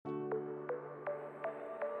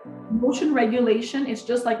Emotion regulation is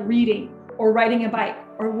just like reading or riding a bike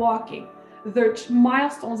or walking. They're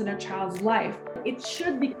milestones in a child's life. It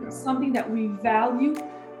should be something that we value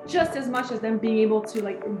just as much as them being able to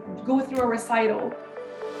like go through a recital.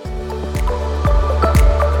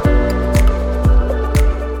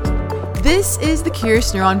 This is the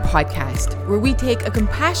Curious Neuron podcast, where we take a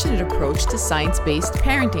compassionate approach to science-based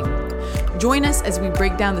parenting. Join us as we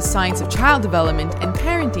break down the science of child development and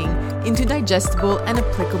parenting into digestible and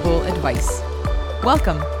applicable advice.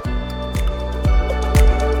 Welcome.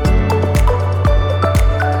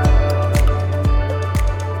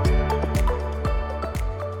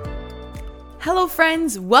 Hello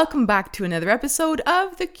friends, welcome back to another episode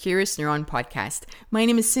of the Curious Neuron podcast. My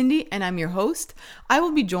name is Cindy and I'm your host. I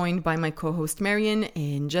will be joined by my co-host Marion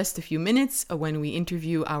in just a few minutes when we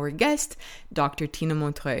interview our guest, Dr. Tina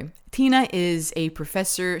Montreuil. Tina is a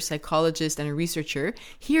professor, psychologist, and a researcher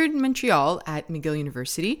here in Montreal at McGill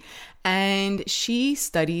University, and she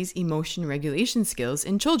studies emotion regulation skills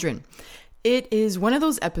in children. It is one of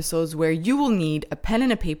those episodes where you will need a pen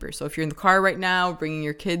and a paper. So if you're in the car right now, bringing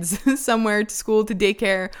your kids somewhere to school, to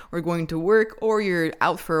daycare, or going to work, or you're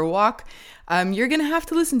out for a walk, you're going to have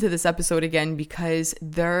to listen to this episode again because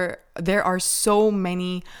there are so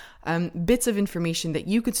many bits of information that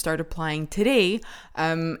you could start applying today.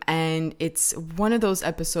 And it's one of those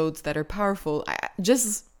episodes that are powerful.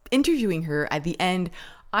 Just interviewing her at the end,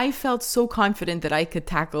 I felt so confident that I could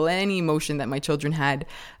tackle any emotion that my children had.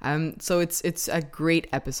 So it's a great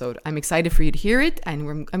episode. I'm excited for you to hear it,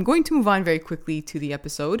 and I'm going to move on very quickly to the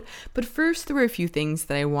episode. But first, there were a few things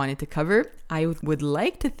that I wanted to cover. I would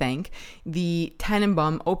like to thank the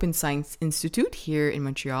Tannenbaum Open Science Institute here in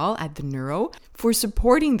Montreal at the Neuro for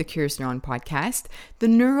supporting the Curious Neuron podcast. The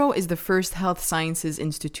Neuro is the first health sciences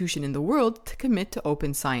institution in the world to commit to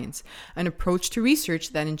open science, an approach to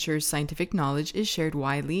research that ensures scientific knowledge is shared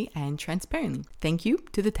widely and transparently. Thank you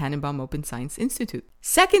to the Tannenbaum Open Science Institute.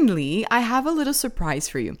 Secondly, I have a little surprise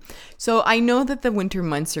for you. So I know that the winter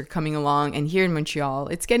months are coming along, and here in Montreal,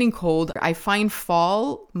 it's getting cold. I find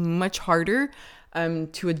fall much harder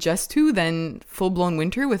to adjust to than full-blown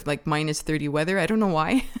winter with like minus 30 weather. I don't know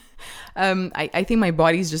why. I think my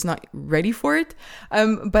body's just not ready for it.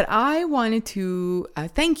 But I wanted to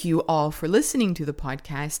thank you all for listening to the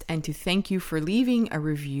podcast and to thank you for leaving a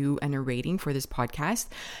review and a rating for this podcast.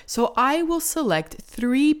 So I will select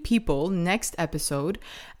 3 people next episode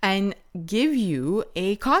and give you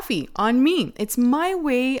a coffee on me. It's my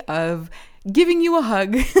way of giving you a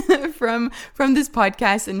hug from this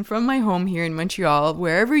podcast and from my home here in Montreal,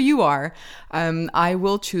 wherever you are. I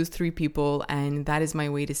will choose 3 people, and that is my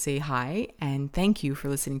way to say hi and thank you for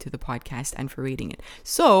listening to the podcast and for rating it.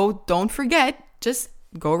 So don't forget, just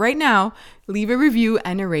go right now, leave a review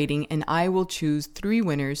and a rating, and I will choose 3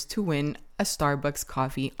 winners to win a Starbucks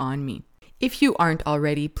coffee on me. If you aren't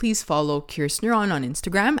already, please follow Curious Neuron on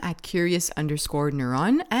Instagram at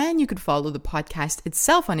curious_neuron, and you could follow the podcast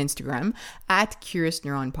itself on Instagram at Curious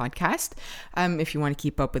Neuron Podcast. If you want to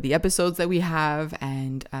keep up with the episodes that we have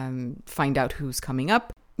and find out who's coming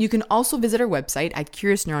up. You can also visit our website at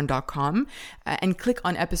curiousneuron.com and click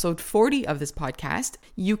on episode 40 of this podcast.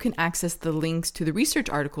 You can access the links to the research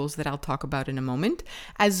articles that I'll talk about in a moment,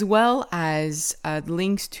 as well as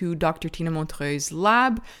links to Dr. Tina Montreuil's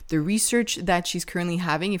lab, the research that she's currently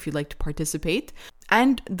having if you'd like to participate,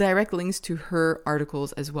 and direct links to her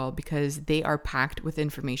articles as well, because they are packed with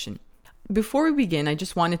information. Before we begin, I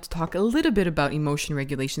just wanted to talk a little bit about emotion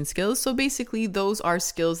regulation skills. So basically, those are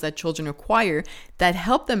skills that children acquire that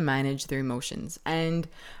help them manage their emotions. And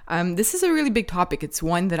this is a really big topic. It's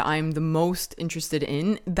one that I'm the most interested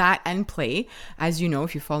in, that and play, as you know,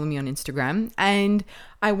 if you follow me on Instagram. And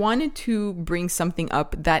I wanted to bring something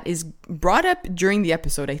up that is brought up during the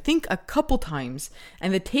episode, I think a couple times.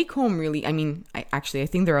 And the take home really, I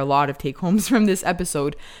think there are a lot of take homes from this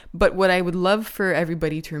episode. But what I would love for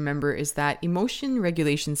everybody to remember is that emotion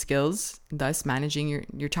regulation skills, thus managing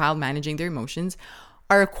your child managing their emotions,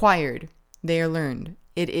 are acquired. They are learned.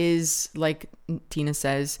 It is, like Tina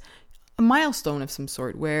says, a milestone of some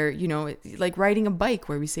sort where, like riding a bike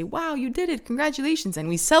where we say, wow, you did it, congratulations, and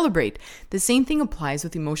we celebrate. The same thing applies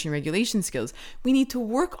with emotion regulation skills. We need to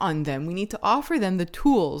work on them. We need to offer them the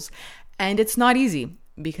tools. And it's not easy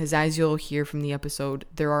because, as you'll hear from the episode,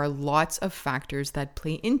 there are lots of factors that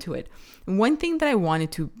play into it. One thing that I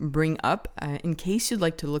wanted to bring up, in case you'd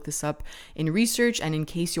like to look this up in research and in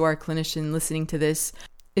case you are a clinician listening to this,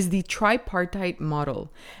 is the tripartite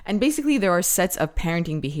model. And basically, there are sets of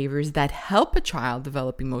parenting behaviors that help a child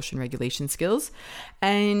develop emotion regulation skills.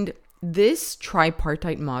 And this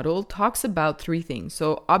tripartite model talks about 3 things.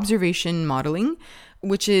 So observation modeling,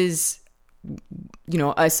 which is,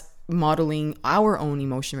 us modeling our own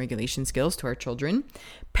emotion regulation skills to our children,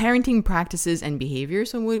 parenting practices and behavior.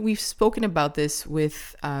 So we've spoken about this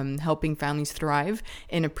with helping families thrive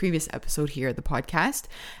in a previous episode here at the podcast,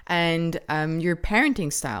 and your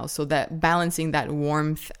parenting style. So that balancing that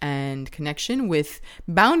warmth and connection with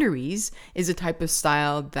boundaries is a type of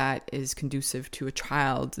style that is conducive to a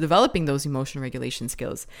child developing those emotional regulation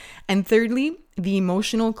skills. And thirdly, the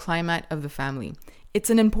emotional climate of the family. It's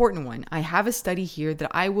an important one. I have a study here that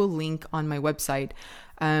I will link on my website.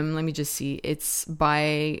 Let me just see. It's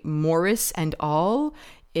by Morris and al.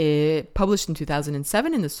 Published in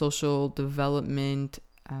 2007 in the Social Development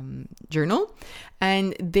Journal.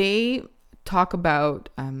 And they talk about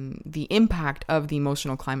the impact of the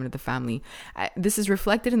emotional climate of the family. This is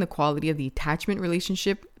reflected in the quality of the attachment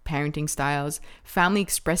relationship, parenting styles, family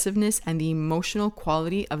expressiveness, and the emotional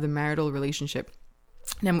quality of the marital relationship.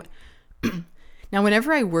 Now,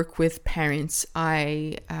 whenever I work with parents,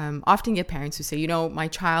 I often get parents who say, my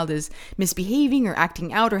child is misbehaving or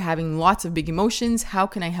acting out or having lots of big emotions. How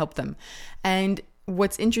can I help them? And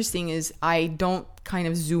what's interesting is I don't kind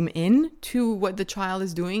of zoom in to what the child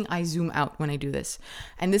is doing. I zoom out when I do this.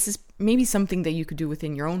 And this is maybe something that you could do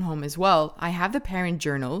within your own home as well. I have the parent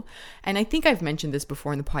journal, and I think I've mentioned this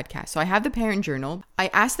before in the podcast. So I have the parent journal.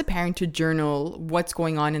 I ask the parent to journal what's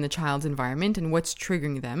going on in the child's environment and what's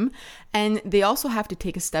triggering them. And they also have to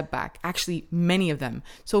take a step back, actually many of them.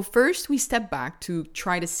 So first we step back to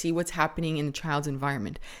try to see what's happening in the child's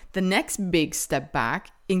environment. The next big step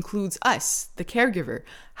back includes us, the caregiver.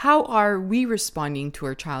 How are we responding to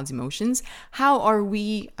our child's emotions? How are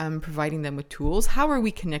we providing them with tools? How are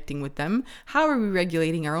we connecting with them? How are we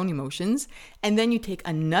regulating our own emotions? And then you take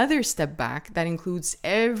another step back that includes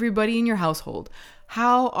everybody in your household.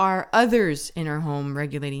 How are others in our home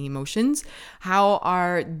regulating emotions? How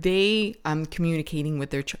are they communicating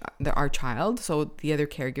with our child? So the other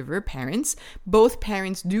caregiver, parents. Both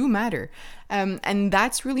parents do matter. And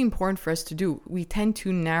that's really important for us to do. We tend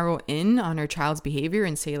to narrow in on our child's behavior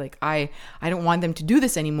and say, I don't want them to do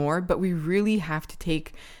this anymore. But we really have to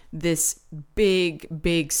take this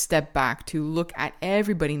big step back to look at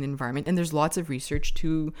everybody in the environment. And there's lots of research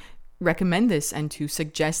to recommend this and to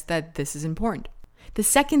suggest that this is important. The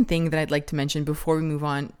second thing that I'd like to mention before we move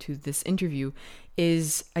on to this interview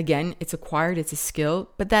is, again, it's acquired, it's a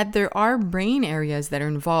skill, but that there are brain areas that are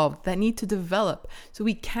involved that need to develop. So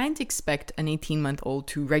we can't expect an 18-month-old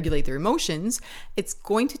to regulate their emotions. It's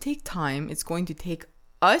going to take time. It's going to take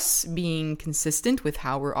us being consistent with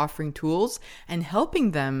how we're offering tools and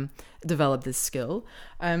helping them develop this skill,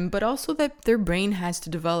 but also that their brain has to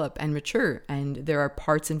develop and mature. And there are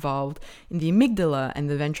parts involved in the amygdala and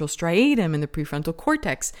the ventral striatum and the prefrontal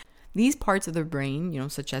cortex. These parts of the brain,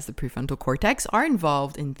 such as the prefrontal cortex, are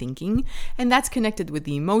involved in thinking, and that's connected with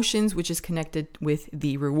the emotions, which is connected with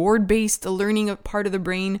the reward-based learning part of the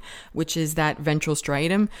brain, which is that ventral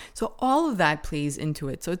striatum. So all of that plays into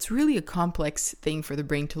it. So it's really a complex thing for the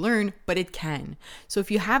brain to learn, but it can. So if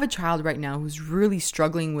you have a child right now who's really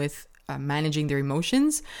struggling with managing their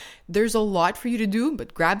emotions, there's a lot for you to do,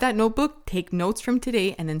 but grab that notebook, take notes from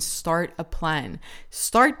today, and then start a plan.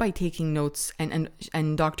 Start by taking notes, and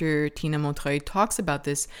Dr. Tina Montreuil talks about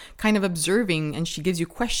this, kind of observing, and she gives you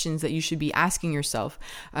questions that you should be asking yourself.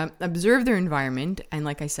 Observe their environment, and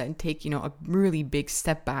like I said, take a really big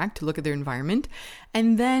step back to look at their environment,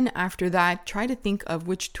 and then after that, try to think of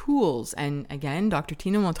which tools. And again, Dr.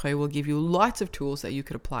 Tina Montreuil will give you lots of tools that you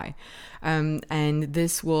could apply, and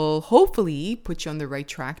this will hopefully put you on the right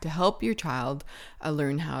track to help your child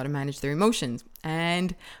learn how to manage their emotions.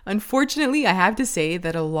 And unfortunately, I have to say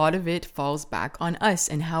that a lot of it falls back on us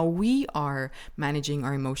and how we are managing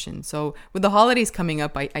our emotions. So with the holidays coming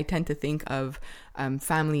up, I tend to think of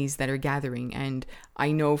families that are gathering. And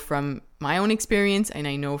I know from my own experience, and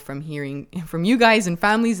I know from hearing from you guys and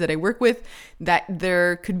families that I work with, that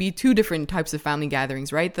there could be two different types of family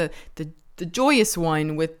gatherings, right? The joyous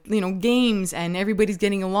one with, games and everybody's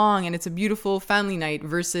getting along and it's a beautiful family night,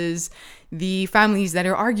 versus the families that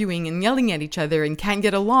are arguing and yelling at each other and can't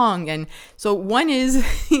get along. And so one is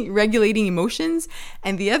regulating emotions,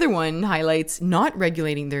 and the other one highlights not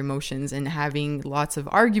regulating their emotions and having lots of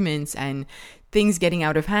arguments and things getting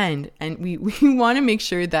out of hand. And we want to make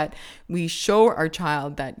sure that we show our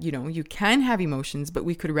child that, you can have emotions, but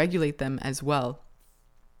we could regulate them as well.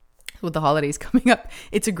 With the holidays coming up,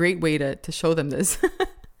 it's a great way to show them this.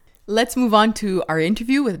 Let's move on to our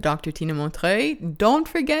interview with Dr. Tina Montreuil. Don't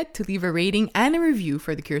forget to leave a rating and a review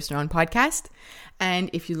for the Curious Neuron podcast. And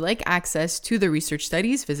if you'd like access to the research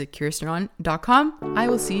studies, visit curiousneuron.com. I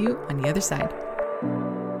will see you on the other side.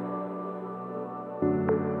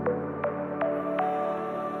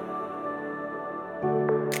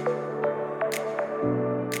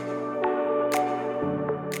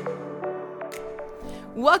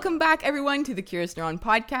 Welcome back, everyone, to the Curious Neuron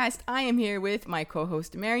podcast. I am here with my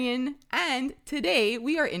co-host, Marion, and today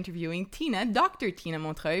we are interviewing Tina, Dr. Tina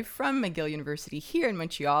Montreuil from McGill University here in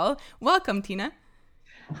Montreal. Welcome, Tina.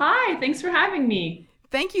 Hi, thanks for having me.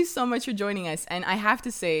 Thank you so much for joining us. And I have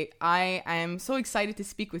to say, I am so excited to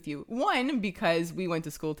speak with you. One, because we went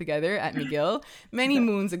to school together at McGill many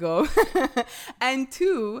moons ago. And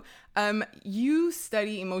two, you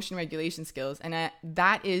study emotion regulation skills. And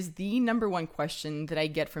that is the number one question that I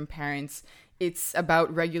get from parents. It's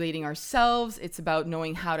about regulating ourselves. It's about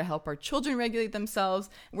knowing how to help our children regulate themselves.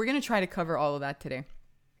 We're going to try to cover all of that today.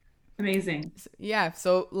 Amazing.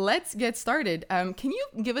 So let's get started. Can you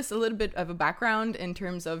give us a little bit of a background in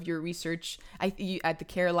terms of your research at the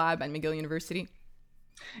CARE Lab at McGill University?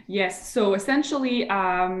 Yes. So essentially,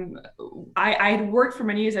 I had worked for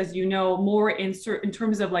many years, as you know, more in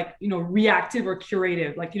terms of reactive or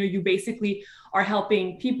curative. You basically are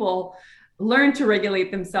helping people learn to regulate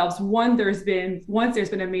themselves once there's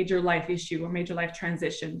been a major life issue or major life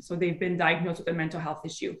transition. So they've been diagnosed with a mental health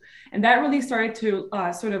issue. And that really started to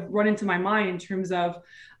sort of run into my mind in terms of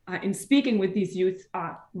in speaking with these youth,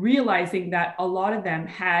 realizing that a lot of them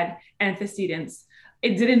had antecedents.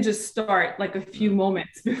 It didn't just start like a few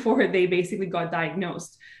moments before they basically got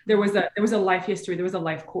diagnosed. There was a life history, there was a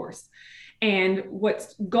life course. And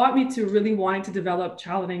what got me to really wanting to develop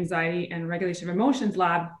Child Anxiety and Regulation of Emotions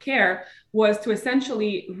Lab CARE was to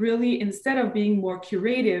essentially really, instead of being more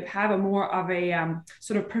curative, have a more of a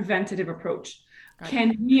sort of preventative approach.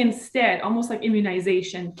 Can we instead, almost like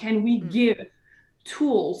immunization, can we give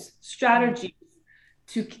tools, strategies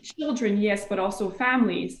to children, yes, but also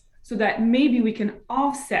families, so that maybe we can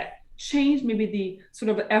change maybe the sort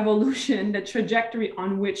of evolution, the trajectory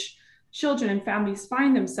on which children and families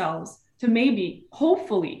find themselves, to maybe,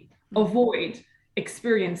 hopefully, avoid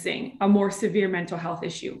experiencing a more severe mental health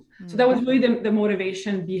issue. So that was really the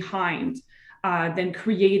motivation behind then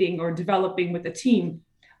creating or developing with the team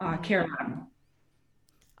CARE Lab.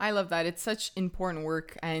 I love that. It's such important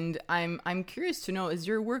work. And I'm curious to know, is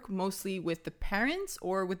your work mostly with the parents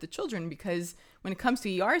or with the children? Because when it comes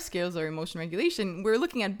to ER skills or emotion regulation, we're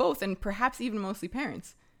looking at both, and perhaps even mostly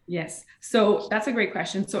parents. Yes. So that's a great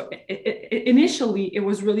question. So initially, it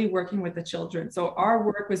was really working with the children. So our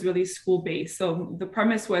work was really school-based. So the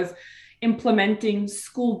premise was implementing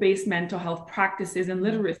school-based mental health practices and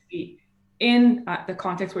literacy in the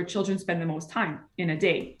context where children spend the most time in a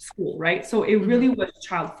day, school, right? So it really was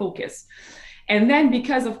child focused. And then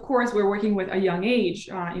because, of course, we're working with a young age,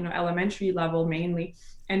 elementary level mainly,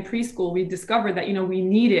 and preschool, we discovered that, we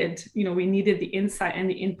needed the insight and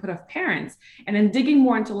the input of parents. And then digging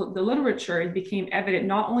more into the literature, it became evident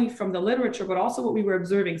not only from the literature, but also what we were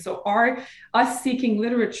observing. So us seeking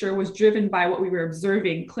literature was driven by what we were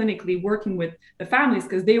observing clinically, working with the families,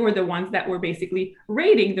 because they were the ones that were basically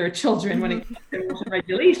rating their children when it comes to emotion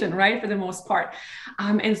regulation, right, for the most part.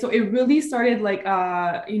 And so it really started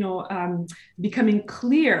becoming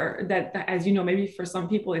clear that, as you know, maybe for some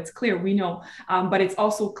people it's clear, we know, but it's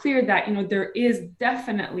also clear that, there is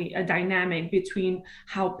definitely a dynamic between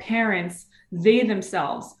how parents, they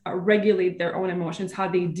themselves regulate their own emotions, how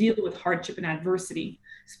they deal with hardship and adversity,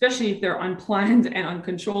 especially if they're unplanned and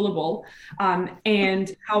uncontrollable,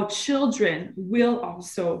 and how children will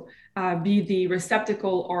also be the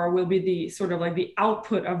receptacle or will be the sort of like the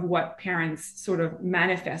output of what parents sort of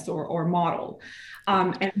manifest or model.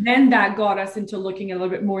 And then that got us into looking a little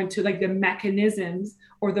bit more into like the mechanisms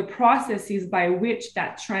or the processes by which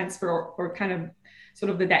that transfer or kind of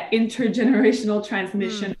sort of that intergenerational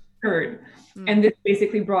transmission occurred. And this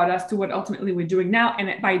basically brought us to what ultimately we're doing now.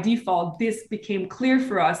 And by default, this became clear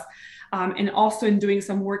for us. And also in doing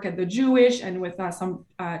some work at the Jewish and with some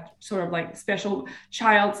sort of like special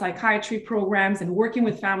child psychiatry programs and working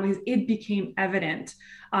with families, it became evident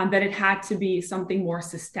that it had to be something more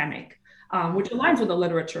systemic. Which aligns with the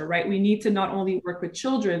literature, right? We need to not only work with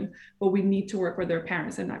children, but we need to work with their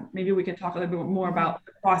parents. And maybe we can talk a little bit more about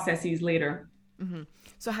the processes later.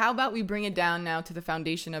 So how about we bring it down now to the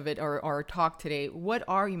foundation of it, or our talk today. What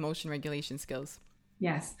are emotion regulation skills?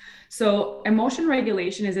 Yes. So emotion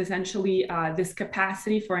regulation is essentially this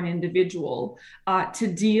capacity for an individual to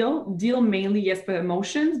deal mainly, yes, with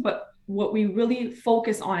emotions, but what we really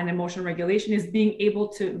focus on in emotion regulation is being able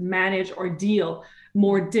to manage or deal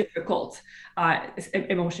more difficult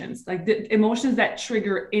emotions, like the emotions that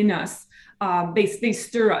trigger in us. They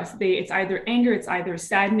stir us. It's either anger, it's either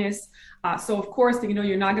sadness. So of course,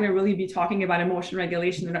 you're not going to really be talking about emotion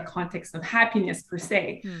regulation in a context of happiness per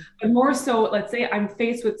se, but more so, let's say I'm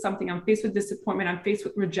faced with something, I'm faced with disappointment, I'm faced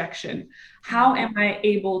with rejection. How am I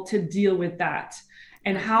able to deal with that?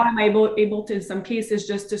 And how am I able to, in some cases,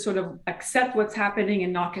 just to sort of accept what's happening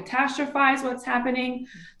and not catastrophize what's happening,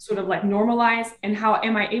 sort of like normalize? And how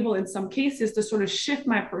am I able, in some cases, to sort of shift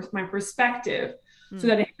my perspective so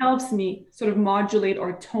that it helps me sort of modulate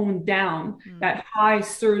or tone down that high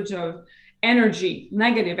surge of energy,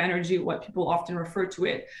 negative energy, what people often refer to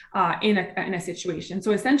it in a situation.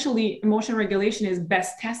 So essentially, emotion regulation is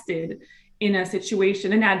best tested in a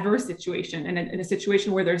situation, an adverse situation, and in a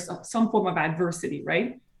situation where there's some form of adversity,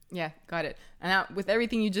 right? Yeah, got it. And now, with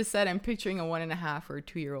everything you just said, I'm picturing a 1.5 or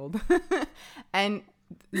 2-year-old and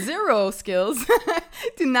zero skills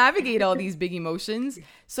to navigate all these big emotions.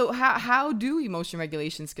 So how do emotion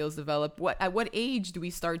regulation skills develop? At what age do we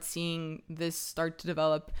start seeing this start to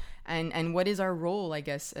develop? And what is our role, I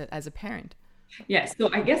guess, as a parent? Yes, so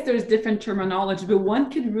I guess there's different terminology, but one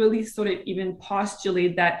could really sort of even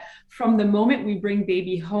postulate that from the moment we bring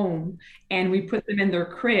baby home and we put them in their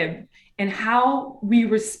crib, and how we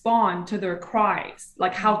respond to their cries,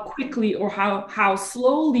 like how quickly or how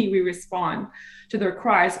slowly we respond to their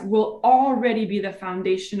cries, will already be the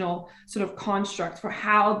foundational sort of construct for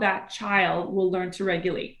how that child will learn to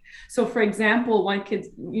regulate. So for example, one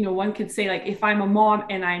could say, like, if I'm a mom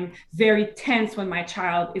and I'm very tense when my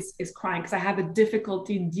child is crying because I have a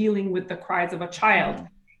difficulty dealing with the cries of a child.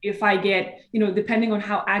 If I get, depending on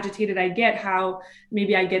how agitated I get, how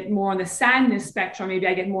maybe I get more on the sadness spectrum, maybe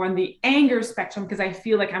I get more on the anger spectrum because I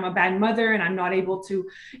feel like I'm a bad mother and I'm not able to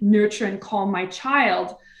nurture and calm my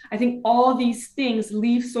child. I think all these things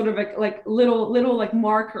leave sort of like little like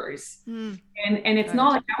markers. And it's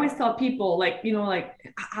not like, I always tell people, like,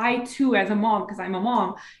 I too, as a mom, because I'm a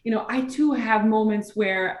mom, I too have moments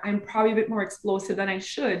where I'm probably a bit more explosive than I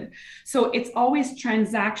should. So it's always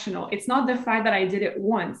transactional. It's not the fact that I did it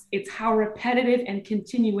once, it's how repetitive and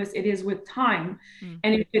continuous it is with time.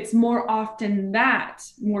 And if it's more often that,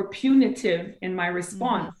 more punitive in my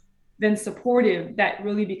response, than supportive, that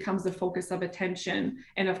really becomes the focus of attention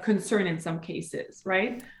and of concern in some cases,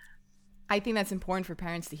 right? I think that's important for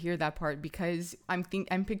parents to hear that part, because I'm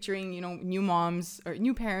picturing, new moms or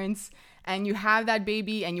new parents, and you have that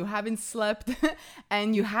baby and you haven't slept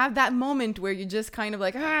and you have that moment where you're just kind of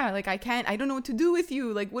like, I don't know what to do with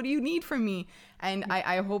you. Like, what do you need from me? And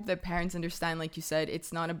I hope that parents understand, like you said,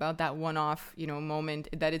 it's not about that one-off, moment,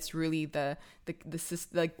 that it's really the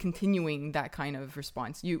continuing that kind of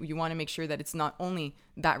response. You want to make sure that it's not only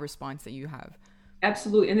that response that you have.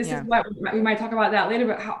 Absolutely. And this is what we might talk about that later,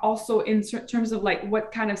 but how also in terms of like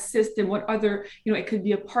what kind of system, what other, it could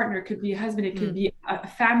be a partner, it could be a husband, it could be a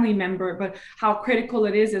family member, but how critical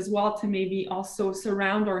it is as well to maybe also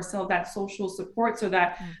surround ourselves that social support so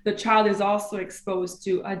that the child is also exposed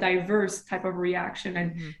to a diverse type of reaction.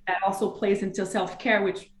 And that also plays into self-care,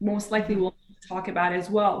 which most likely we'll talk about as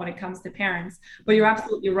well when it comes to parents. But you're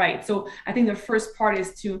absolutely right. So I think the first part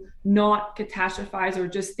is to not catastrophize or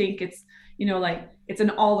just think it's, like it's an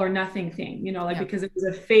all or nothing thing, because it was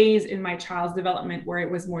a phase in my child's development where it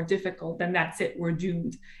was more difficult, then that's it, we're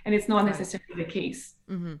doomed. And it's not necessarily the case.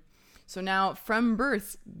 So now from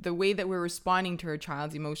birth, the way that we're responding to our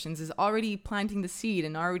child's emotions is already planting the seed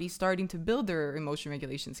and already starting to build their emotion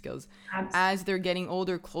regulation skills. Absolutely. As they're getting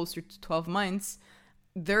older, closer to 12 months,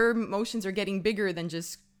 their emotions are getting bigger than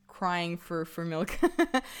just crying for milk.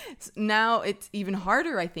 Now it's even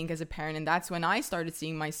harder, I think, as a parent, and that's when I started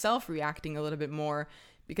seeing myself reacting a little bit more,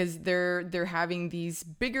 because they're having these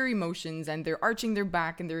bigger emotions and they're arching their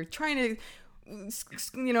back and they're trying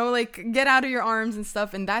to like get out of your arms and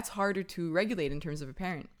stuff, and that's harder to regulate in terms of a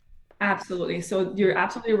parent. Absolutely. So you're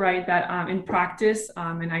absolutely right that in practice,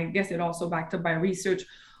 and I guess it also backed up by research,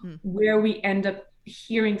 where we end up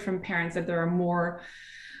hearing from parents that there are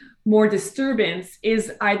more disturbance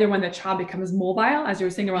is either when the child becomes mobile, as you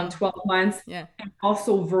were saying, around 12 months, and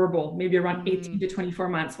also verbal, maybe around 18 to 24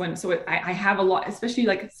 months. I have a lot, especially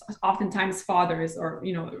like oftentimes fathers or,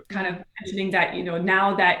 kind of mentioning that,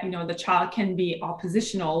 now that, the child can be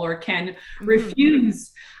oppositional or can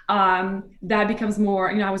refuse, that becomes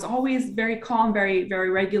more, I was always very calm, very,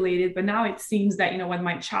 very regulated, but now it seems that, when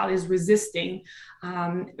my child is resisting,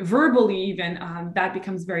 verbally even, that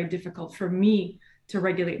becomes very difficult for me to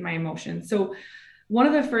regulate my emotions. So one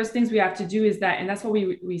of the first things we have to do is that, and that's what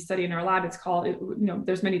we study in our lab, it's called,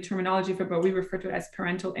 there's many terminology for it, but we refer to it as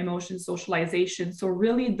parental emotion socialization. So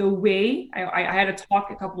really the way, I had a talk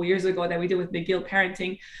a couple of years ago that we did with McGill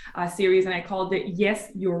Parenting series, and I called it, Yes,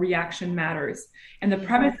 Your Reaction Matters. And the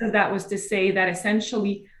premise of that was to say that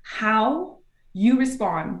essentially how you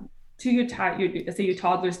respond to your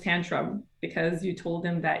toddler's tantrum because you told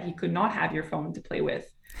him that he could not have your phone to play with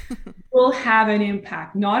will have an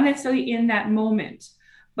impact, not necessarily in that moment,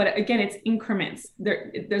 but again, it's increments.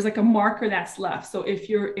 There's like a marker that's left. So if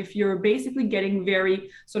you're basically getting very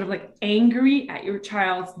sort of like angry at your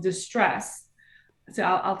child's distress, so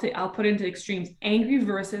I'll put it into extremes. Angry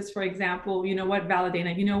versus, for example, you know what,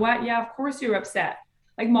 Valentina, you know what? Yeah, of course you're upset.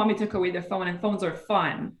 Like mommy took away the phone, and phones are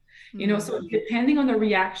fun. So depending on the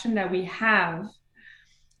reaction that we have,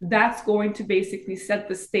 that's going to basically set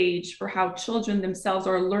the stage for how children themselves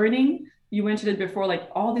are learning. You mentioned it before, like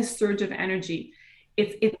all this surge of energy.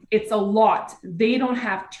 It's a lot. They don't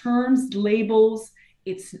have terms, labels.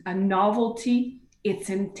 It's a novelty. It's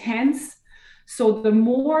intense. So the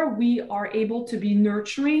more we are able to be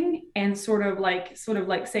nurturing and sort of like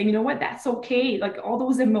saying, you know what, that's okay. Like all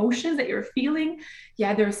those emotions that you're feeling,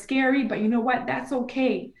 yeah, they're scary, but you know what, that's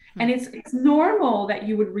okay. And it's normal that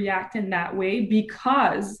you would react in that way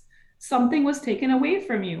because something was taken away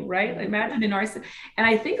from you, right? Imagine in our, and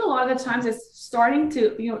I think a lot of the times it's starting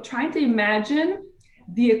to, trying to imagine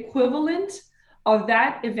the equivalent of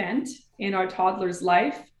that event in our toddler's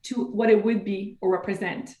life to what it would be or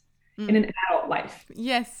represent in an adult life.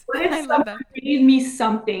 Yes, What if I love that. gave me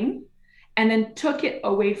something and then took it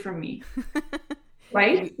away from me,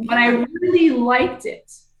 right? When I really liked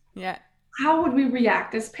it, Yeah. how would we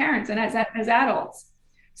react as parents and as adults?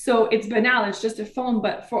 So it's banal, it's just a phone,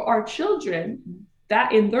 but for our children,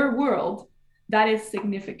 that in their world, that is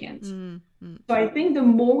significant. So I think the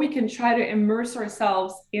more we can try to immerse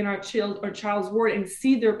ourselves in our child's world and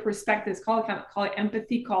see their perspectives, call it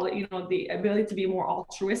empathy, call it, the ability to be more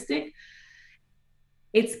altruistic,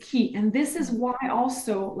 it's key. And this is why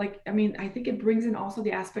also, like, I mean, I think it brings in also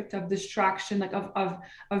the aspect of distraction, like of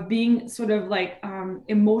being sort of like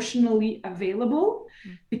emotionally available.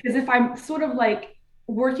 Because if I'm sort of like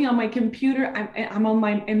working on my computer, I'm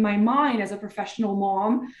in my mind as a professional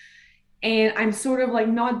mom, and I'm sort of like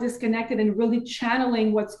not disconnected and really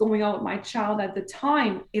channeling what's going on with my child at the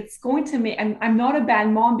time, it's going to make, and I'm not a bad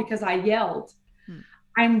mom because I yelled.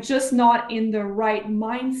 I'm just not in the right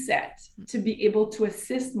mindset to be able to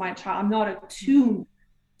assist my child. I'm not attuned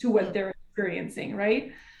to what they're experiencing,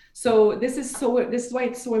 right? So this is why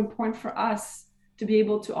it's so important for us to be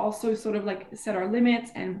able to also sort of like set our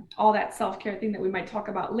limits and all that self-care thing that we might talk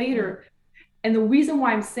about later. And the reason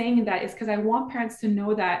why I'm saying that is because I want parents to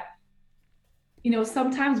know that,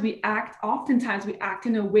 oftentimes we act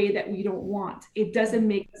in a way that we don't want. It doesn't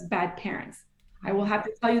make us bad parents. I will have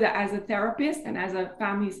to tell you that as a therapist and as a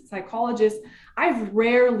family psychologist, I've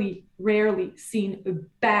rarely seen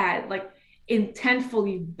bad, like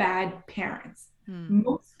intentfully bad parents.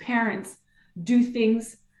 Most parents do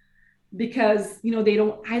things because, they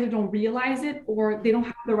don't realize it or they don't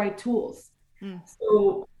have the right tools.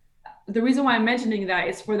 So the reason why I'm mentioning that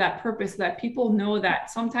is for that purpose, that people know that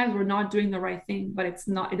sometimes we're not doing the right thing, but it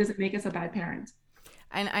doesn't make us a bad parent.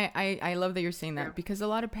 And I love that you're saying that, because a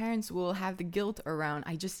lot of parents will have the guilt around,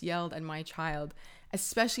 I just yelled at my child,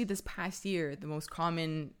 especially this past year. The most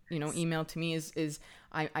common, email to me is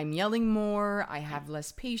I'm yelling more, I have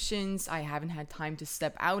less patience, I haven't had time to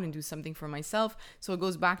step out and do something for myself. So it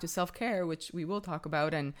goes back to self-care, which we will talk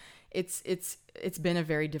about. And it's been a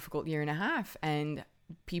very difficult year and a half, and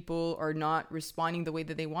people are not responding the way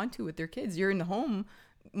that they want to with their kids. You're in the home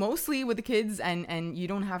mostly with the kids, and you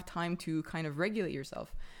don't have time to kind of regulate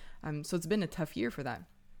yourself. So it's been a tough year for that.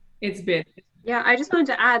 It's been. Yeah, I just wanted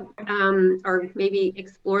to add, or maybe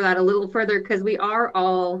explore that a little further, because we are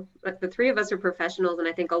all, the three of us are professionals, and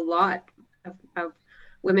I think a lot of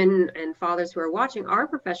women and fathers who are watching are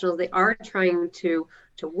professionals. They are trying to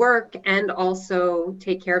work and also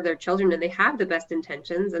take care of their children, and they have the best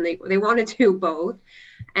intentions, and they want to do both.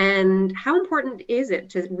 And how important is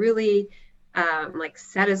it to really like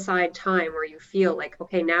set aside time where you feel like,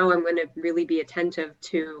 okay, now I'm going to really be attentive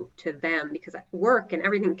to them, because work and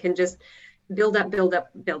everything can just build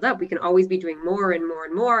up. We can always be doing more and more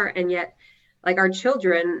and more. And yet, like, our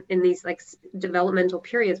children in these like developmental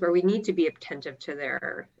periods where we need to be attentive to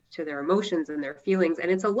their emotions and their feelings.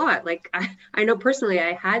 And it's a lot. Like, I know personally,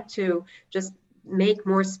 I had to just make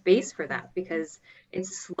more space for that, because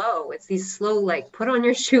it's slow. It's these slow, like, put on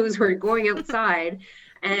your shoes, we're going outside.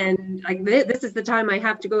 And like, this is the time I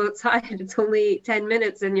have to go outside. It's only 10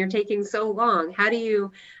 minutes and you're taking so long. How do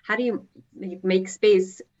you make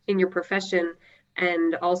space in your profession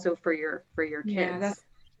and also for your kids? Yeah,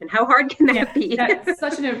 and how hard can that be? That's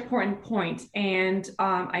such an important point. And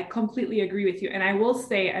I completely agree with you. And I will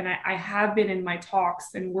say, and I have been in my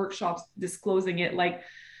talks and workshops disclosing it, like,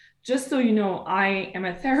 just so you know, I am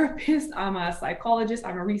a therapist, I'm a psychologist,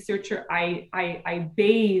 I'm a researcher. I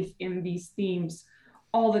bathe in these themes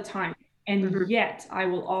all the time. And yet I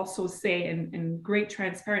will also say, in great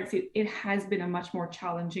transparency, it has been a much more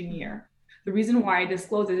challenging year. The reason why I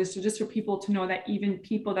disclose it is just for people to know that even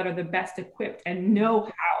people that are the best equipped and know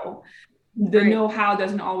how, the know-how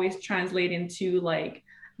doesn't always translate into like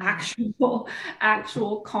actual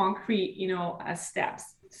concrete,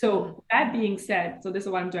 steps. So that being said, so this is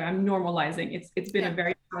what I'm doing. I'm normalizing. It's been a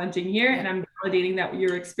very challenging year, and I'm validating that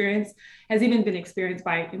your experience has even been experienced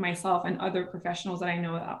by myself and other professionals that I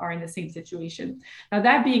know are in the same situation. Now,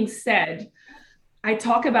 that being said, I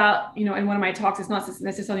talk about, in one of my talks, it's not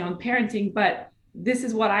necessarily on parenting, but this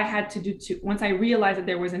is what I had to do too. Once I realized that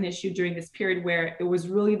there was an issue during this period where it was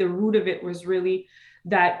really, the root of it was really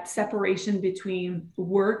that separation between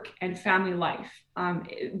work and family life.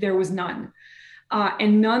 There was none.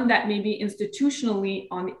 And none that maybe institutionally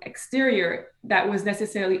on the exterior that was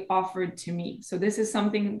necessarily offered to me. So this is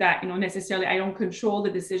something that, necessarily I don't control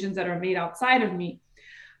the decisions that are made outside of me,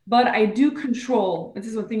 but I do control, this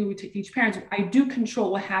is one thing we teach parents, I do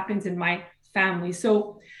control what happens in my family.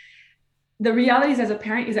 So the realities as a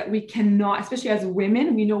parent is that we cannot, especially as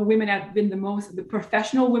women, we know women have been the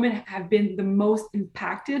professional women have been the most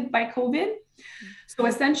impacted by COVID. So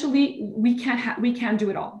essentially we can't do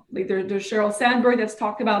it all. Like there's Sheryl Sandberg that's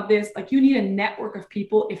talked about this, like you need a network of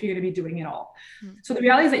people if you're going to be doing it all. So the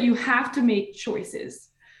reality is that you have to make choices.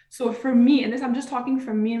 So for me, and this, I'm just talking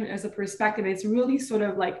from me as a perspective, it's really sort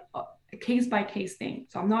of like a case by case thing.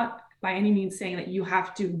 So I'm not by any means saying that you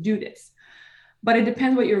have to do this, but it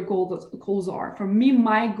depends what your goals are. For me,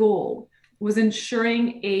 my goal was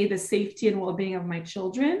ensuring the safety and well-being of my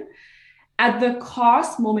children at the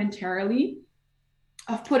cost momentarily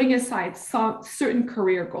of putting aside some certain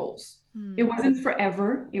career goals. It wasn't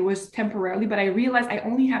forever, it was temporarily, but I realized I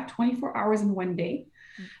only have 24 hours in one day.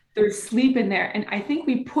 There's sleep in there. And I think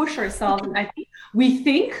we push ourselves and I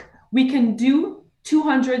think we can do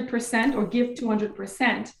 200% or give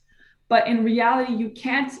 200%, but in reality, you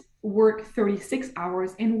can't work 36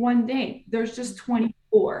 hours in one day. There's just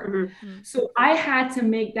 24. So I had to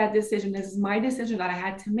make that decision. This is my decision that I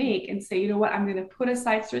had to make and say, you know what, I'm going to put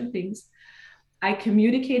aside certain things. I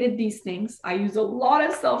communicated these things. I used a lot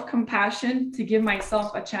of self-compassion to give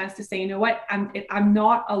myself a chance to say, you know what, I'm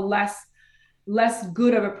not a less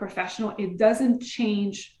good of a professional. It doesn't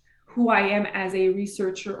change who I am as a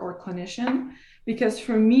researcher or clinician, because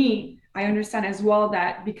for me, I understand as well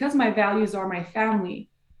that because my values are my family,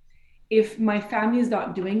 if my family is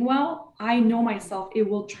not doing well, I know myself, it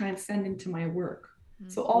will transcend into my work.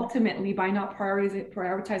 So ultimately, by not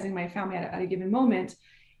prioritizing my family at a given moment,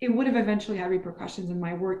 it would have eventually had repercussions in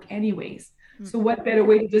my work anyways. So what better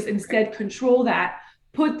way to just instead control that,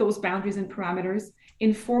 put those boundaries and parameters,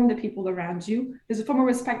 inform the people around you. There's a form of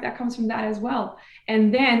respect that comes from that as well.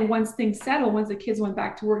 And then once things settle, once the kids went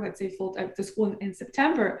back to work, let's say full to school in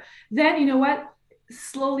September, then you know what?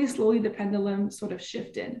 Slowly, the pendulum sort of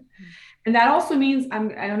shifted. And that also means, I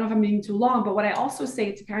don't know if I'm being too long, but what I also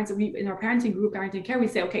say to parents, in our parenting group, parenting care, we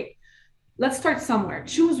say, okay, let's start somewhere.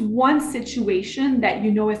 Choose one situation that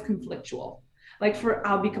you know is conflictual. Like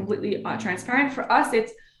I'll be completely transparent. For us,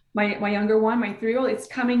 it's my younger one, my 3-year-old, it's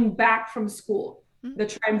coming back from school. The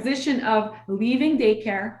transition of leaving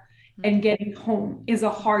daycare and getting home is a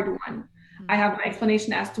hard one. I have an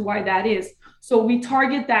explanation as to why that is. So we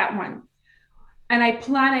target that one. And I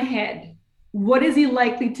plan ahead. What is he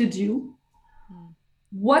likely to do?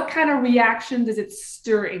 What kind of reaction does it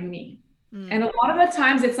stir in me? And a lot of the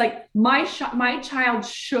times it's like my child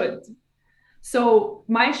should. So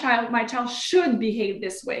my child should behave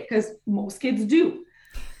this way because most kids do.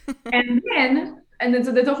 and then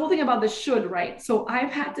so there's a whole thing about the should, right? So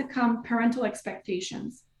I've had to come parental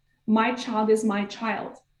expectations. My child is my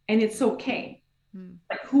child and it's okay.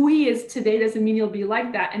 Like who he is today doesn't mean he'll be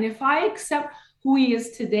like that. And if I accept who he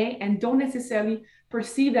is today and don't necessarily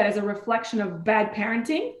perceive that as a reflection of bad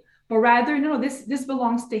parenting, but rather, no, this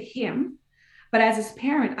belongs to him. But as his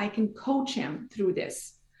parent, I can coach him through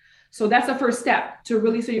this. So that's the first step to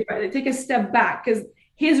really, so you take a step back because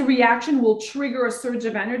his reaction will trigger a surge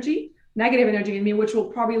of energy, negative energy in me, which will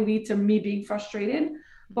probably lead to me being frustrated.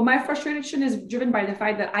 But my frustration is driven by the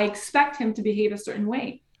fact that I expect him to behave a certain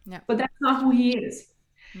way, but that's not who he is.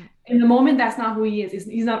 In the moment, that's not who he is.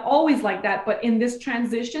 He's not always like that, but in this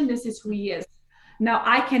transition, this is who he is. Now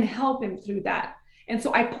I can help him through that. And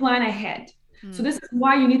so I plan ahead. So this is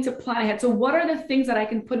why you need to plan ahead. So what are the things that I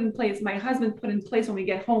can put in place? My husband put in place when we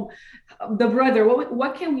get home, the brother,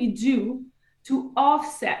 what can we do to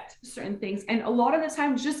offset certain things? And a lot of the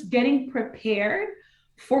time, just getting prepared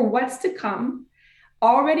for what's to come,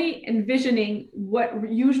 already envisioning what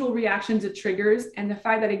usual reactions it triggers and the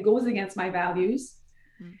fact that it goes against my values.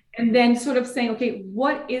 And then sort of saying, okay,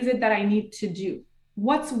 what is it that I need to do?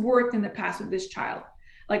 What's worked in the past with this child?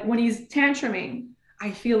 Like when he's tantruming,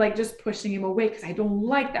 I feel like just pushing him away because I don't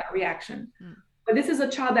like that reaction. But this is a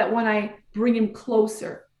child that when I bring him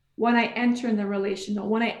closer, when I enter in the relational,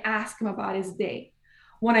 when I ask him about his day,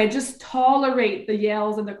 when I just tolerate the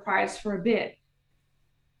yells and the cries for a bit,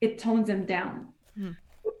 it tones him down.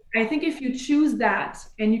 I think if you choose that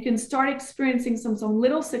and you can start experiencing some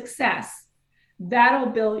little success, that'll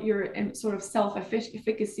build your sort of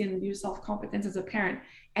self-efficacy and your self-competence as a parent.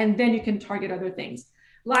 And then you can target other things.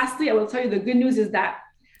 Lastly, I will tell you the good news is that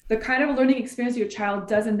the kind of learning experience your child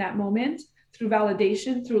does in that moment, through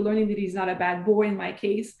validation, through learning that he's not a bad boy in my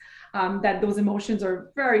case, that those emotions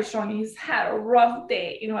are very strong. He's had a rough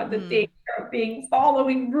day, at the day of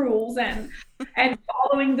following rules and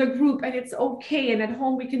following the group, and it's okay. And at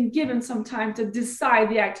home, we can give him some time to decide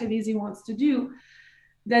the activities he wants to do.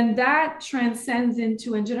 Then that transcends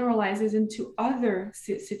into and generalizes into other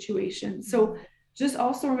situations. So just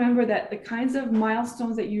also remember that the kinds of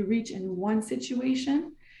milestones that you reach in one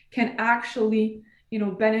situation can actually,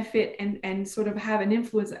 benefit and sort of have an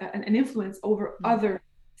influence over other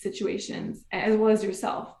situations as well as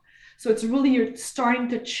yourself. So it's really, you're starting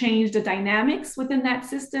to change the dynamics within that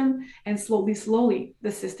system, and slowly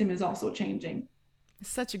the system is also changing.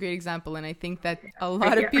 Such a great example. And I think that a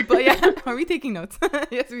lot of people, are we taking notes?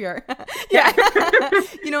 Yes, we are. Yeah.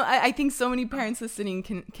 I think so many parents listening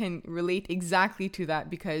can relate exactly to that,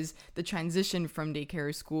 because the transition from daycare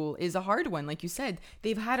or school is a hard one. Like you said,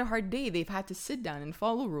 they've had a hard day. They've had to sit down and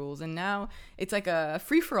follow rules. And now it's like a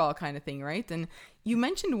free-for-all kind of thing, right? And you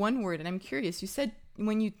mentioned one word, and I'm curious. You said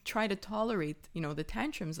when you try to tolerate, the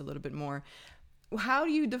tantrums a little bit more. How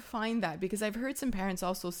do you define that? Because I've heard some parents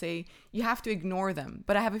also say you have to ignore them,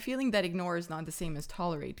 but I have a feeling that ignore is not the same as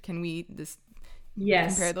tolerate. Can we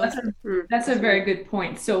compare those? That's a very good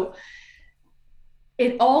point. So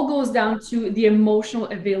it all goes down to the emotional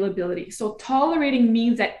availability. So tolerating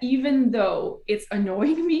means that even though it's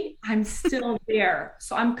annoying me, I'm still there.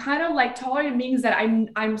 So I'm kind of like, tolerating means that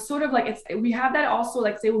I'm sort of like, we have that also,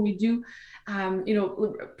 like say when we do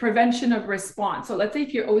prevention of response. So let's say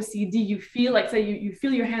if you're OCD, you feel like, say you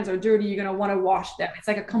feel your hands are dirty, you're going to want to wash them. It's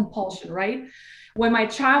like a compulsion, right? When my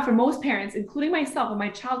child, for most parents, including myself, when my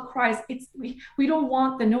child cries, we don't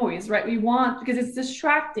want the noise, right? We want, because it's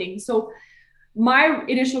distracting. So my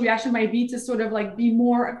initial reaction might be to sort of like be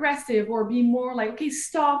more aggressive or be more like, okay,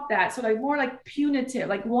 stop that. So like more like punitive,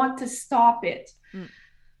 like want to stop it.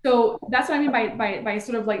 So that's what I mean by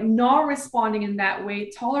sort of like not responding in that way.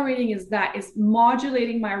 Tolerating is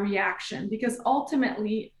modulating my reaction, because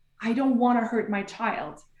ultimately I don't want to hurt my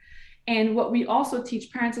child. And what we also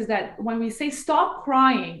teach parents is that when we say stop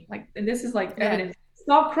crying, like, and this is like evidence,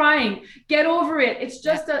 stop crying, get over it. It's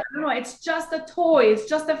just it's just a toy. It's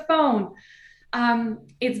just a phone.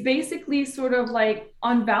 It's basically sort of like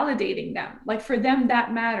unvalidating them. Like for them,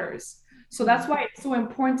 that matters. So that's why it's so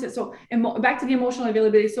important. Back to the emotional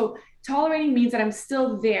availability. So tolerating means that I'm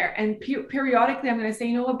still there, and periodically I'm going to say,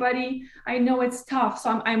 you know what, buddy, I know it's tough.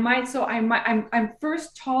 So I'm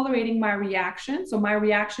first tolerating my reaction. So my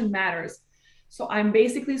reaction matters. So I'm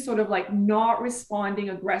basically sort of like not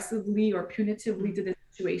responding aggressively or punitively to the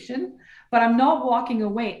situation, but I'm not walking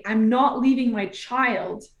away. I'm not leaving my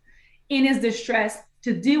child in his distress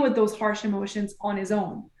to deal with those harsh emotions on his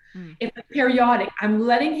own. It's periodic. I'm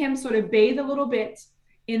letting him sort of bathe a little bit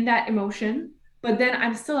in that emotion, but then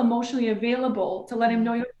I'm still emotionally available to let him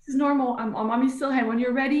know, this is normal. I'm mommy's still here. When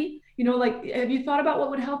you're ready, like, have you thought about what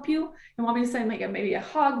would help you? And mommy's saying like maybe a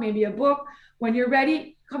hug, maybe a book. When you're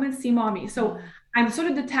ready, come and see mommy. So I'm sort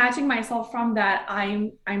of detaching myself from that.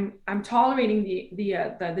 I'm tolerating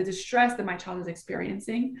the distress that my child is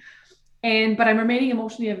experiencing, but I'm remaining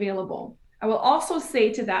emotionally available. I will also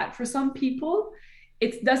say to that, for some people,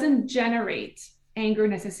 it doesn't generate anger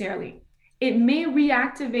necessarily. It may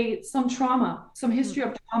reactivate some trauma, some history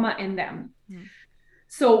of trauma in them.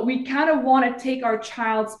 So we kind of want to take our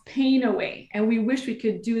child's pain away, and we wish we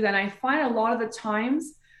could do that. And I find a lot of the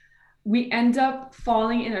times we end up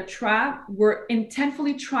falling in a trap. We're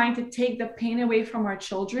intentfully trying to take the pain away from our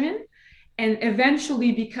children. And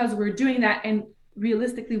eventually, because we're doing that, and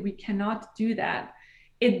realistically, we cannot do that,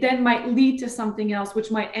 it then might lead to something else,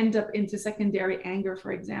 which might end up into secondary anger,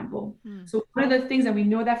 for example. So one of the things, and we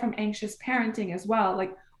know that from anxious parenting as well,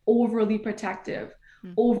 like overly protective,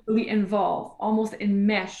 overly involved, almost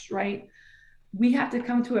enmeshed, right? We have to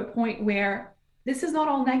come to a point where this is not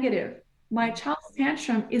all negative. My child's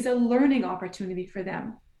tantrum is a learning opportunity for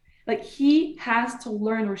them. Like he has to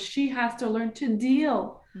learn, or she has to learn to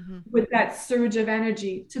deal with that surge of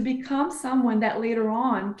energy to become someone that later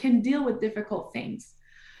on can deal with difficult things.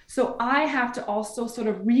 So I have to also sort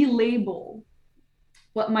of relabel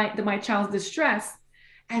what my child's distress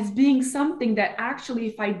as being something that actually,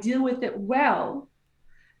 if I deal with it well,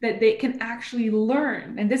 that they can actually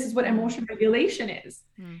learn. And this is what emotion regulation is.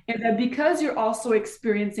 And that because you're also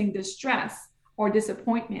experiencing distress or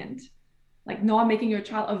disappointment, like not making your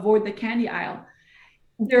child avoid the candy aisle,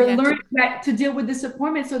 they're learning that to deal with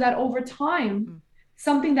disappointment, so that over time,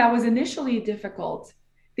 something that was initially difficult,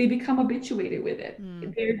 they become habituated with it.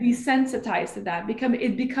 They're desensitized to that.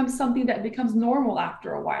 It becomes something that becomes normal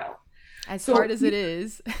after a while. As hard as it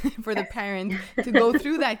is for the parent to go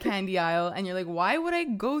through that candy aisle, and you're like, why would I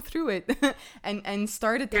go through it and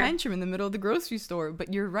start a tantrum in the middle of the grocery store?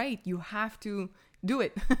 But you're right, you have to do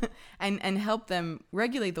it and help them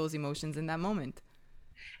regulate those emotions in that moment.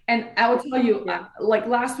 And I will tell you, like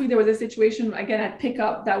last week, there was a situation again at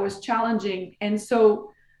pickup that was challenging. And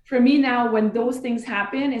so for me now, when those things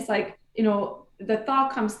happen, it's like, you know, the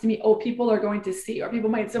thought comes to me, oh, people are going to see, or people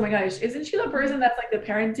might say, oh my gosh, isn't she the person that's like the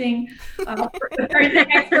parenting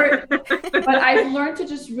expert? But I've learned to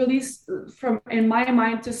just really, in my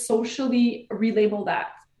mind, to socially relabel that.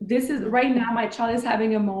 This is right now, my child is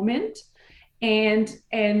having a moment. And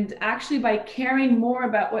actually, by caring more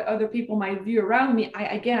about what other people might view around me,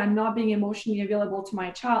 I'm not being emotionally available to my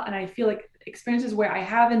child. And I feel like experiences where I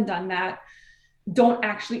haven't done that don't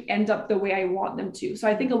actually end up the way I want them to. So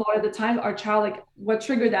I think a lot of the time our child, like what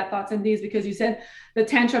triggered that thoughts and these, because you said the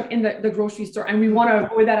tantrum in the grocery store, and we want to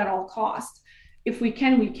avoid that at all costs. If we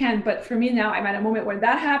can, we can. But for me now, I'm at a moment where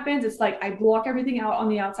that happens. It's like I block everything out on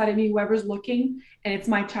the outside of me, whoever's looking, and it's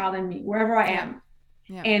my child and me, wherever I am,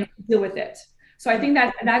 and deal with it. So I think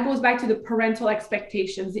that goes back to the parental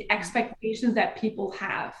expectations, the expectations that people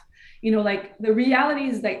have. You know, like the reality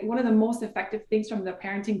is like one of the most effective things from the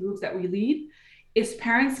parenting groups that we lead is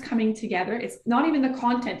parents coming together. It's not even the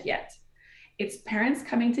content yet. It's parents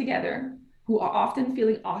coming together who are often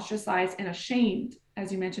feeling ostracized and ashamed,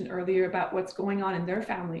 as you mentioned earlier, about what's going on in their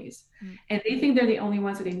families. And they think they're the only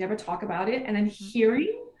ones, so they never talk about it. And then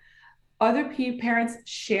hearing other parents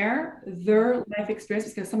share their life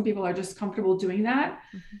experience, because some people are just comfortable doing that.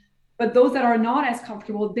 But those that are not as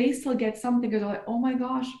comfortable, they still get something because they're like, oh my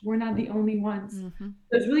gosh, we're not the only ones.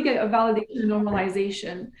 There's really get a validation and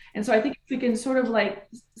normalization. And so I think if we can sort of like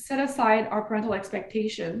set aside our parental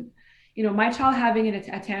expectation, you know, my child having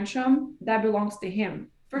a tantrum, that belongs to him.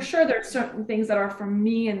 For sure, there are certain things that are from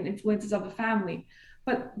me and influences of the family.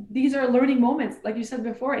 But these are learning moments. Like you said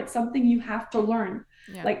before, it's something you have to learn.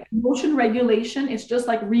 Like emotion regulation is just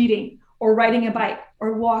like reading or riding a bike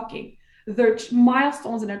or walking. They're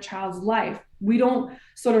milestones in a child's life. We don't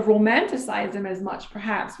sort of romanticize them as much,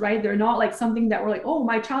 perhaps, right? They're not like something that we're like, oh,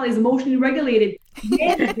 my child is emotionally regulated.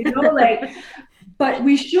 Yeah, you know, like, but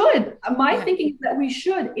we should. My thinking is that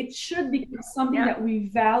it should become something that we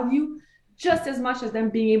value just as much as them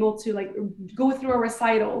being able to like go through a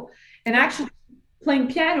recital. And actually playing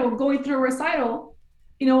piano, going through a recital,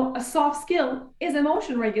 you know, a soft skill is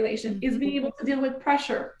emotion regulation, is being able to deal with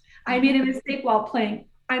pressure. I made a mistake while playing.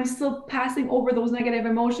 I'm still passing over those negative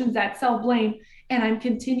emotions, that self-blame, and I'm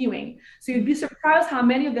continuing. So you'd be surprised how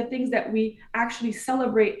many of the things that we actually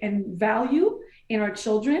celebrate and value in our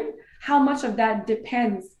children, how much of that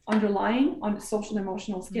depends underlying on social and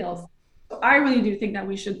emotional skills. So I really do think that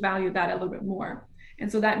we should value that a little bit more. And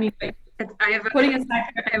so that means like putting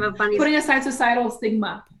aside societal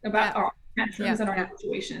stigma about our tantrums and our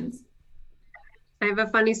situations. I have a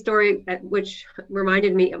funny story which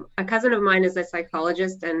reminded me. A cousin of mine is a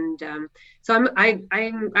psychologist, and so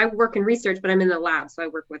I work in research, but I'm in the lab, so I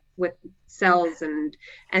work with cells and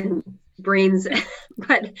brains.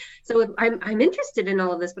 But so I'm interested in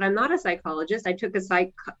all of this, but I'm not a psychologist. I took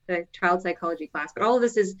a child psychology class, but all of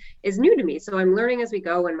this is new to me. So I'm learning as we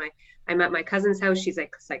go. And I'm at my cousin's house. She's a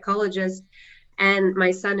psychologist. And my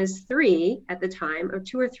son is 3 at the time, or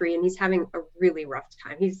 2 or 3, and he's having a really rough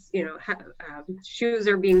time. He's, you know, shoes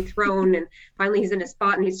are being thrown, and finally he's in a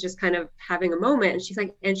spot, and he's just kind of having a moment.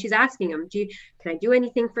 And she's asking him, can I do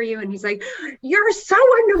anything for you? And he's like, you're so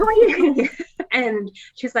annoying. And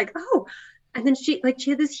she's like, oh. And then she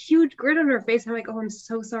had this huge grin on her face. I'm like, oh, I'm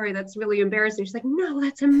so sorry. That's really embarrassing. She's like, no,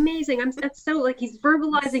 that's amazing. That's so, like, he's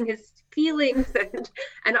verbalizing his feelings.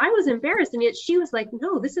 And I was embarrassed. And yet she was like,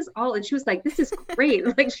 no, this is all. And she was like, this is great.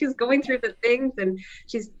 Like, she's going through the things, and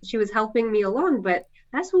she was helping me along. But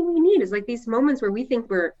that's what we need, is like these moments where we think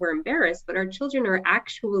we're embarrassed, but our children are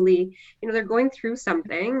actually, you know, they're going through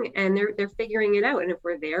something and they're figuring it out. And if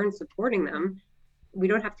we're there and supporting them, we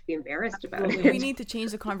don't have to be embarrassed about it. We need to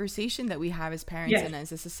change the conversation that we have as parents Yes. and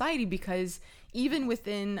as a society, because even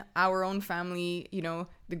within our own family,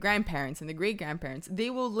 the grandparents and the great grandparents, they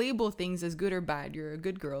will label things as good or bad. You're a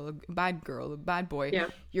good girl, a bad boy. Yeah.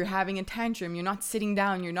 You're having a tantrum. You're not sitting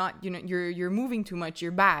down. You're not, you're moving too much.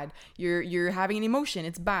 You're bad. You're having an emotion.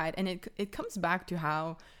 It's bad. And it comes back to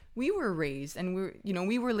how we were raised, and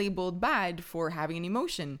we were labeled bad for having an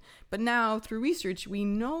emotion. But now through research, we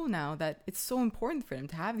know now that it's so important for them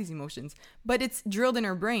to have these emotions, but it's drilled in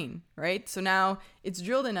our brain, right? So now it's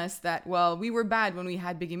drilled in us that, well, we were bad when we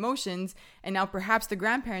had big emotions. And now perhaps the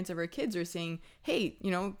grandparents of our kids are saying, hey,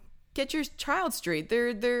 get your child straight.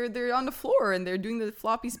 They're on the floor and they're doing the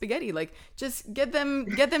floppy spaghetti. Like, just get them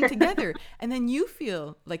together. And then you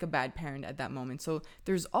feel like a bad parent at that moment. So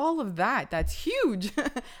there's all of that. That's huge.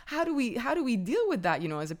 How do we deal with that?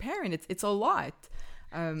 As a parent, it's a lot.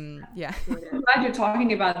 Yeah. I'm glad you're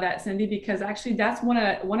talking about that, Cindy, because actually that's one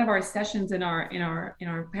of our sessions in our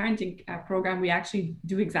parenting program. We actually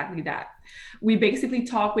do exactly that. We basically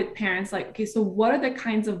talk with parents like, okay, so what are the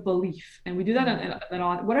kinds of belief? And we do that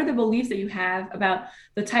on what are the beliefs that you have about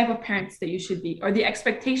the type of parents that you should be, or the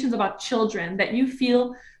expectations about children that you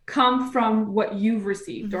feel come from what you've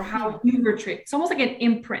received or how you were treated. It's almost like an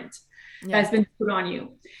imprint that's been put on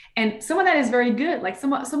you. And some of that is very good. Like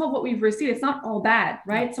some of what we've received, it's not all bad,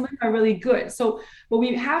 right? Some of them are really good. So, but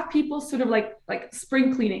we have people sort of like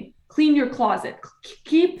spring clean your closet,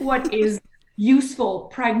 keep what is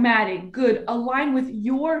useful, pragmatic, good, aligned with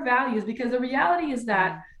your values. Because the reality is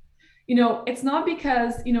that, it's not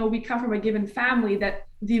because, we come from a given family that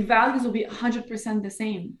the values will be 100% the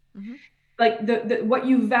same. Mm-hmm. Like the what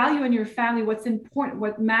you value in your family, what's important,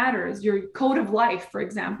 what matters, your code of life, for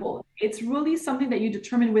example, it's really something that you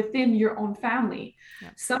determine within your own family. Yeah.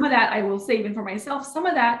 Some of that, I will say, even for myself, some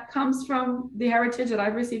of that comes from the heritage that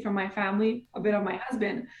I've received from my family, a bit of my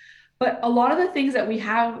husband. But a lot of the things that we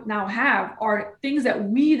have are things that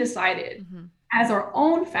we decided as our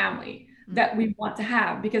own family that we want to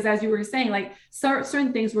have. Because as you were saying, like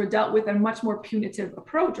certain things were dealt with in a much more punitive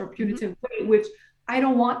approach or punitive way, which I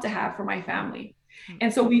don't want to have for my family.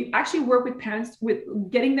 And so we actually work with parents with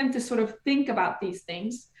getting them to sort of think about these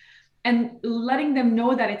things and letting them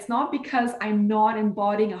know that it's not because I'm not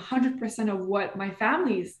embodying 100% of what my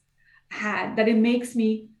family's had that it makes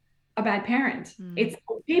me a bad parent. It's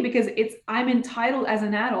okay because I'm entitled as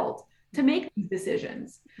an adult to make these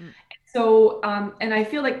decisions. So, and I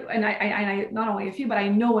feel like, and I not only a few, but I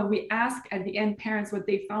know when we ask at the end parents what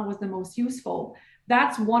they found was the most useful,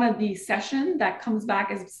 that's one of the sessions that comes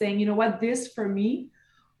back as saying, you know what, this for me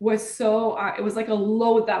was so, it was like a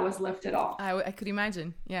load that was lifted off. I could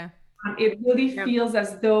imagine. Yeah. It really feels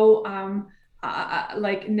as though,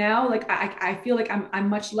 like now, like I feel like I'm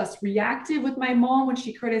much less reactive with my mom when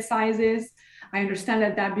she criticizes. I understand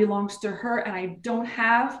that belongs to her and I don't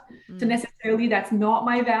have to necessarily, that's not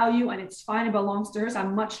my value and it's fine, it belongs to her. So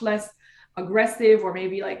I'm much less aggressive or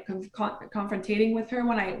maybe like confrontating with her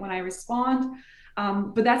when I respond.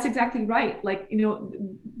 But that's exactly right. Like,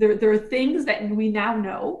 there are things that we now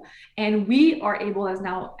know, and we are able as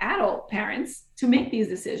now adult parents to make these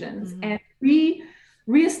decisions and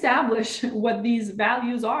reestablish what these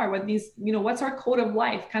values are, what these, what's our code of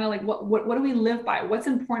life, kind of like what do we live by, what's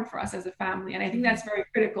important for us as a family. And I think that's very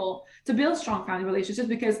critical to build strong family relationships,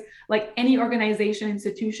 because like any organization,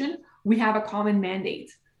 institution, we have a common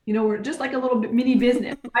mandate. We're just like a little mini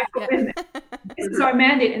business, micro business. This is our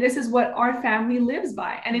mandate, and this is what our family lives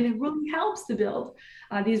by. And it really helps to build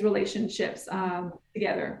these relationships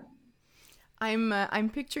together. I'm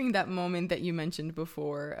picturing that moment that you mentioned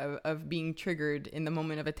before of being triggered in the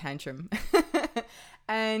moment of a tantrum.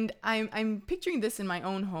 And I'm picturing this in my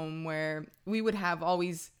own home, where we would have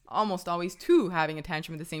almost always two having a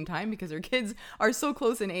tantrum at the same time because our kids are so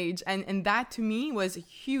close in age. And that to me was a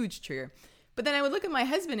huge trigger. But then I would look at my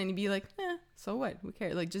husband and he'd be like, so what? Who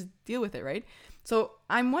cares? Like, just deal with it, right? So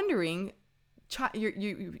I'm wondering,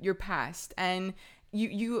 your past, and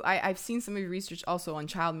I've seen some of your research also on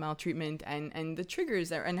child maltreatment and the triggers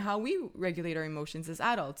there and how we regulate our emotions as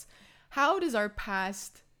adults. How does our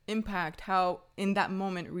past impact how in that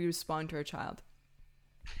moment we respond to our child?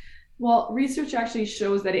 Well, research actually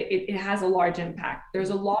shows that it has a large impact. There's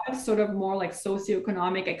a lot of sort of more like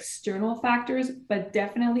socioeconomic external factors, but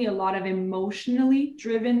definitely a lot of emotionally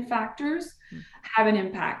driven factors have an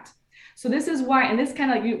impact. So this is why, and this kind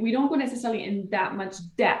of like, we don't go necessarily in that much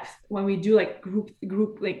depth when we do like group,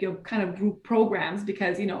 like kind of group programs,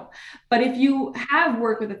 because, but if you have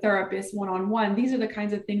worked with a therapist one-on-one, these are the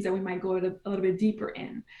kinds of things that we might go a little bit deeper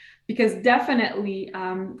in, because definitely,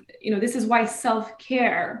 this is why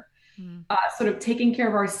self-care, sort of taking care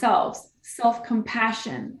of ourselves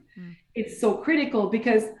self-compassion. It's so critical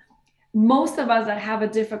because most of us that have a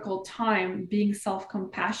difficult time being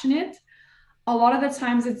self-compassionate, a lot of the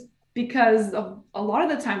times it's because of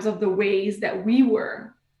the ways that we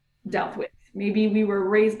were dealt with. Maybe we were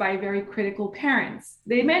raised by very critical parents.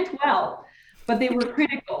 They meant well, but they were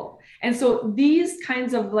critical. And so these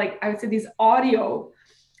kinds of, like, I would say these audio,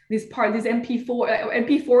 these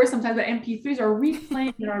MP4s, sometimes the MP3s are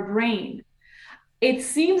replaying in our brain. It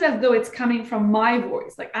seems as though it's coming from my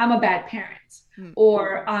voice, like I'm a bad parent,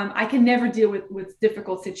 or I can never deal with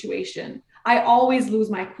difficult situation. I always lose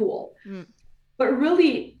my cool. But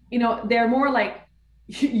really, they're more like,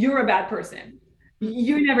 you're a bad person.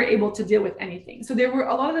 You're never able to deal with anything. So there were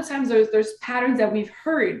a lot of the times there's patterns that we've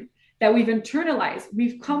heard, that we've internalized.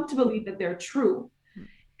 We've come to believe that they're true.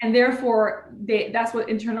 And therefore, that's what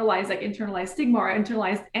internalized stigma or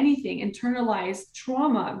internalized anything, internalized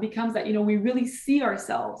trauma becomes that, we really see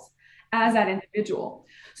ourselves as that individual.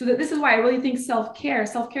 So this is why I really think self-care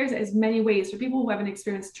is many ways for people who haven't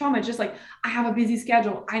experienced trauma. It's just like, I have a busy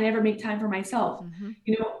schedule. I never make time for myself.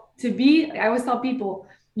 I always tell people,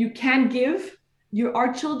 you can give.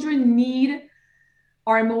 Our children need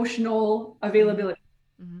our emotional availability.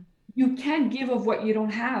 You can't give of what you don't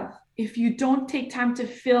have. If you don't take time to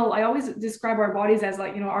fill, I always describe our bodies as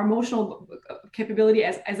like, our emotional capability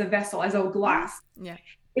as a vessel, as a glass. Yeah.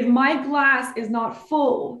 If my glass is not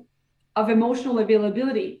full of emotional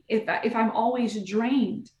availability, if I'm always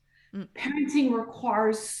drained, parenting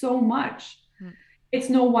requires so much. It's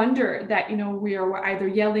no wonder that, we're either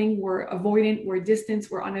yelling, we're avoidant, we're distant,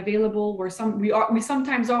 we're unavailable, we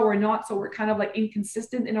sometimes are, we're not. So we're kind of like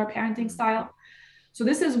inconsistent in our parenting style. So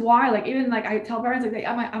this is why, like, even like I tell parents, like,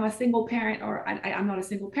 I'm a single parent, or I'm not a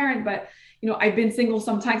single parent, but, I've been single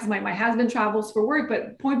sometimes. My husband travels for work,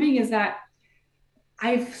 but point being is that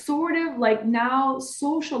I've sort of like now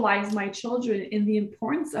socialized my children in the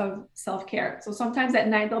importance of self-care. So sometimes at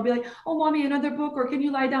night they'll be like, oh, mommy, another book, or can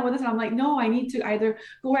you lie down with us? And I'm like, no, I need to either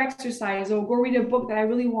go exercise or go read a book that I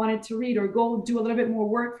really wanted to read, or go do a little bit more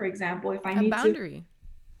work, for example, if I need boundary.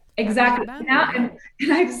 Exactly. Now, and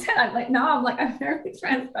I've said, I'm very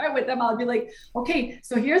transparent with them. I'll be like, okay,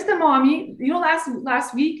 so here's the mommy,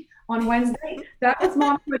 last week on Wednesday, that was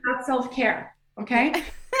mommy without self-care. Okay.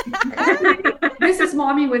 This is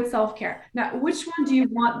mommy with self-care. Now, which one do you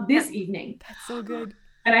want this evening? That's so good.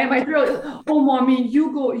 And I might throw, oh, mommy,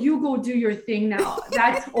 you go do your thing now.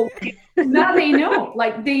 That's okay. Now they know,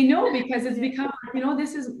 because it's become,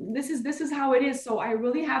 this is how it is. So I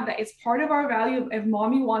really have that. It's part of our value. If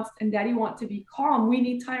mommy wants and daddy want to be calm, we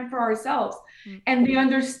need time for ourselves. And they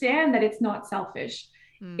understand that it's not selfish.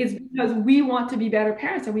 It's because we want to be better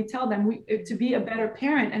parents, and we tell them to be a better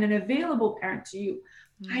parent and an available parent to you.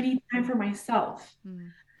 I need time for myself.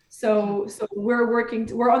 So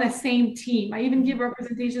we're on the same team. I even give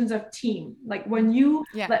representations of team. Like when you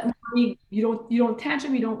let mommy, you don't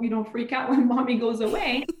tantrum, you don't freak out when mommy goes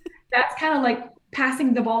away. That's kind of like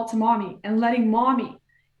passing the ball to mommy and letting mommy,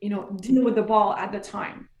 deal with the ball at the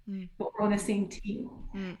time. But we're on the same team.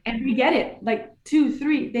 And we get it. Like 2,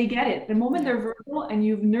 3, they get it. The moment they're verbal and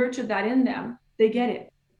you've nurtured that in them, they get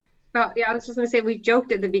it. Well, yeah, I was just going to say, we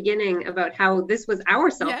joked at the beginning about how this was our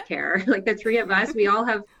self-care. Like the three of us, we all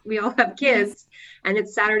have kids, and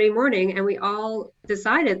it's Saturday morning, and we all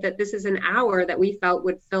decided that this is an hour that we felt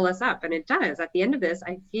would fill us up. And it does. At the end of this,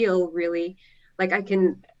 I feel really like I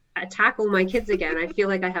can tackle my kids again. I feel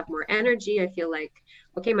like I have more energy. I feel like,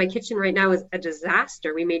 okay, my kitchen right now is a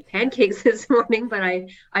disaster. We made pancakes this morning, but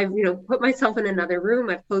I've put myself in another room.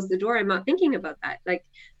 I've closed the door. I'm not thinking about that. Like,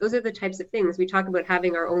 those are the types of things we talk about,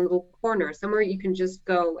 having our own little corner, somewhere you can just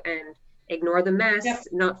go and ignore the mess,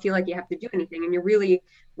 not feel like you have to do anything. And you're really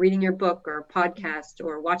reading your book or podcast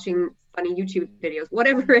or watching funny YouTube videos,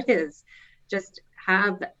 whatever it is. Just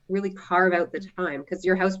really carve out the time, because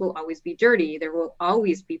your house will always be dirty. There will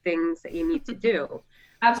always be things that you need to do.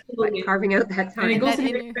 Absolutely. But carving out that time. And it goes to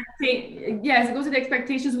the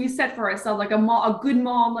expectations we set for ourselves. Like a good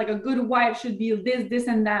mom, like a good wife should be this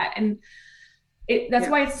and that. And that's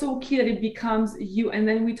why it's so key that it becomes you. And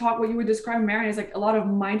then we talk, what you were describing, Marion, is like a lot of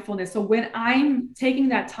mindfulness. So when I'm taking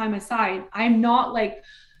that time aside, I'm not like,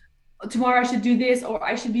 tomorrow I should do this or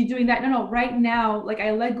I should be doing that. No, right now, like I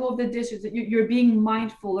let go of the dishes. You're being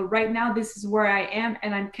mindful. Right now, this is where I am,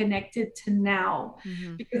 and I'm connected to now.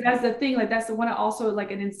 Because that's the thing. Like that's the one also like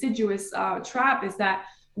an insidious trap, is that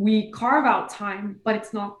we carve out time, but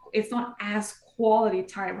it's not as quality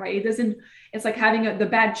time, right? It's like having the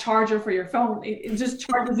bad charger for your phone. It just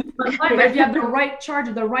charges you for time. But if you have the right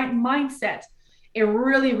charger, the right mindset, it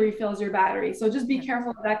really refills your battery. So just be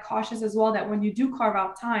careful of that, cautious as well, that when you do carve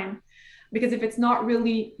out time, because if it's not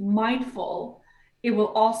really mindful, it will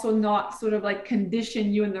also not sort of like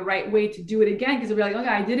condition you in the right way to do it again, because it'll be like, okay,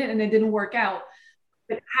 I did it and it didn't work out.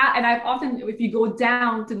 And I've often, if you go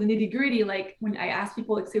down to the nitty gritty, like when I ask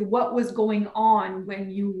people, like, say, what was going on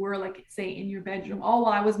when you were, like, say, in your bedroom? Oh,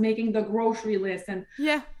 well, I was making the grocery list, and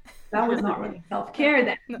Yeah. that was not really self-care.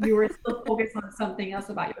 Then you were still focused on something else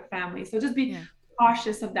about your family. So just be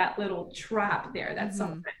cautious of that little trap there that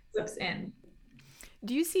sometimes slips in.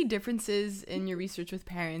 Do you see differences in your research with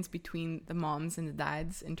parents between the moms and the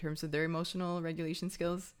dads in terms of their emotional regulation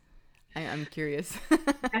skills? I'm curious.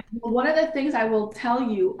 And one of the things I will tell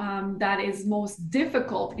you that is most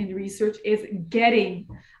difficult in research is getting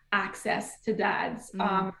access to dads.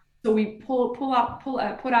 So we put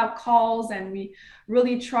out calls, and we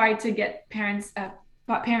really try to get parents,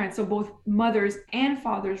 so both mothers and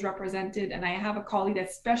fathers represented. And I have a colleague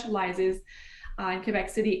that specializes in Quebec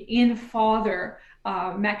City in father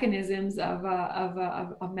mechanisms of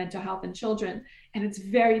mental health in children, and it's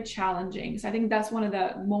very challenging. So I think that's one of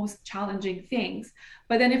the most challenging things.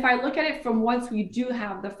 But then if I look at it from once we do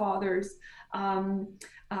have the fathers,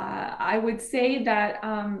 I would say that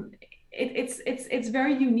it's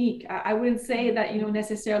very unique. I wouldn't say that, you know,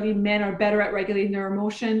 necessarily men are better at regulating their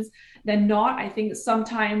emotions than not. I think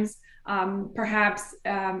sometimes perhaps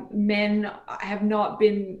men have not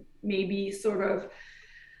been maybe sort of,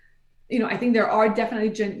 you know, I think there are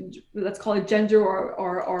definitely let's call it gender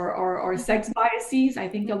or sex biases. I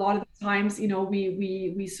think a lot of the times, you know,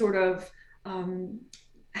 we sort of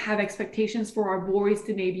have expectations for our boys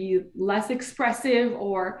to maybe less expressive,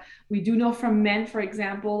 or we do know from men, for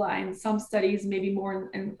example, in some studies, maybe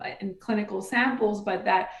more in clinical samples, but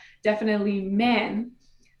that definitely men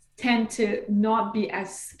tend to not be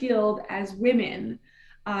as skilled as women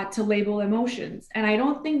to label emotions. And I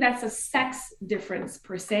don't think that's a sex difference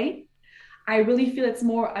per se. I really feel it's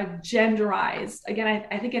more a genderized. Again,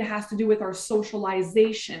 I think it has to do with our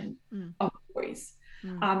socialization of boys.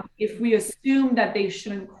 If we assume that they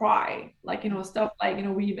shouldn't cry, like, you know, stuff like, you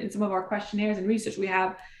know, we, in some of our questionnaires and research, we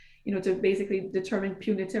have, you know, to basically determine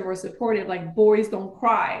punitive or supportive, like boys don't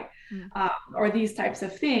cry, or these types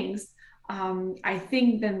of things. I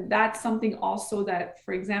think then that's something also that,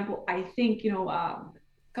 for example, I think, you know, a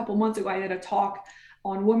couple months ago, I did a talk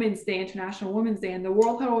on Women's Day, International Women's Day, and the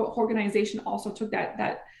World Health Organization also took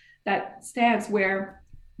that stance where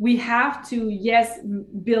we have to, yes,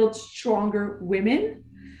 build stronger women,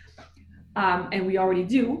 and we already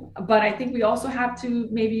do, but I think we also have to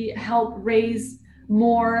maybe help raise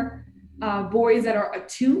more boys that are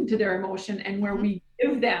attuned to their emotion, and where we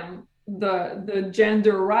give them the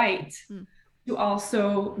gender right to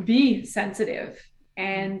also be sensitive,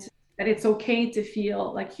 and that it's okay to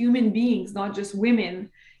feel like human beings, not just women,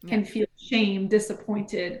 can feel shame,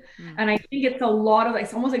 disappointed. And I think it's a lot of,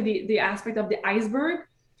 it's almost like the aspect of the iceberg.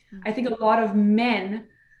 I think a lot of men,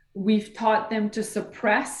 we've taught them to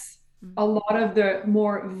suppress a lot of the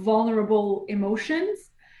more vulnerable emotions.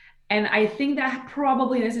 And I think that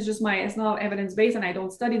probably, this is just it's not evidence-based and I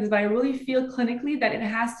don't study this, but I really feel clinically that it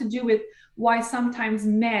has to do with why sometimes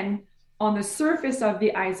men on the surface of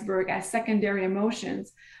the iceberg as secondary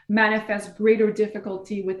emotions manifest greater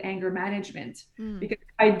difficulty with anger management. Because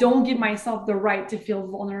I don't give myself the right to feel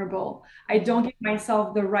vulnerable. I don't give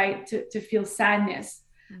myself the right to feel sadness.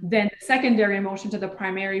 Then the secondary emotion to the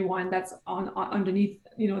primary one that's underneath,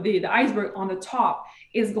 you know, the iceberg on the top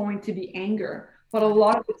is going to be anger. But a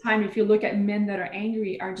lot of the time, if you look at men that are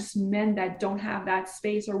angry, are just men that don't have that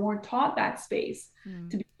space or weren't taught that space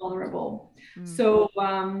to be vulnerable. So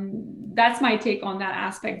that's my take on that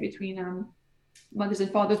aspect between mothers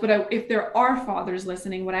and fathers. But if there are fathers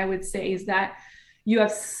listening, what I would say is that you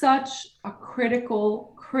have such a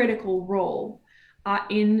critical role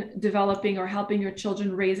in developing or helping your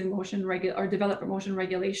children raise or develop emotion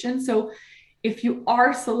regulation. So if you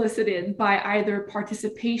are solicited by either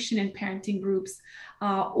participation in parenting groups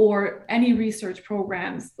or any research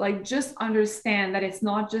programs, like, just understand that it's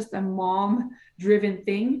not just a mom-driven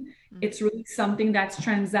thing. It's really something that's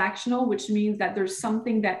transactional, which means that there's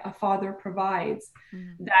something that a father provides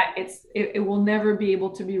that it will never be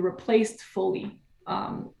able to be replaced fully.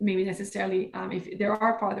 Maybe necessarily if there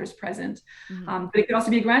are fathers present, but it could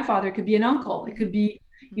also be a grandfather, it could be an uncle, it could be,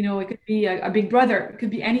 you know, it could be a big brother, it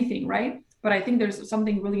could be anything, right? But I think there's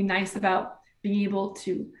something really nice about being able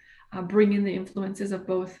to bring in the influences of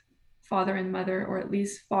both father and mother, or at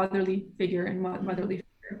least fatherly figure and motherly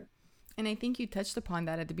figure. And I think you touched upon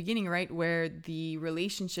that at the beginning, right? Where the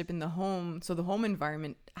relationship in the home, so the home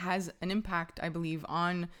environment, has an impact, I believe,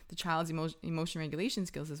 on the child's emotion regulation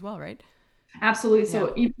skills as well, right? Absolutely. Yeah.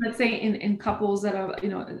 So even let's say in couples that are,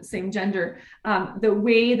 same gender, the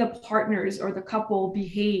way the partners or the couple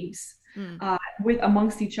behaves with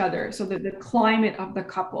amongst each other. So the climate of the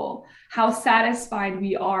couple, how satisfied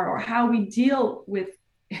we are, or how we deal with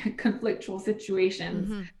conflictual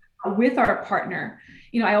situations with our partner.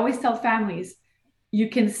 I always tell families, you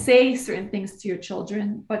can say certain things to your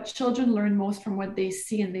children, but children learn most from what they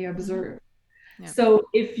see and they observe. Yeah. So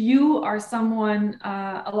if you are someone,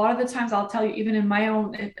 a lot of the times I'll tell you, even in my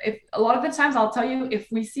own, if a lot of the times I'll tell you, if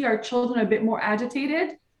we see our children a bit more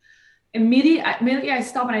agitated, immediately I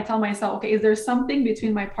stop and I tell myself, okay, is there something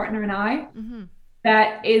between my partner and I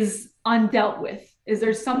that is undealt with? Is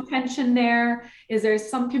there some tension there? Is there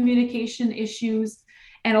some communication issues?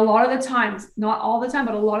 And a lot of the times, not all the time,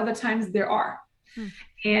 but a lot of the times there are.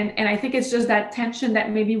 And I think it's just that tension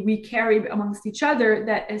that maybe we carry amongst each other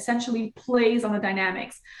that essentially plays on the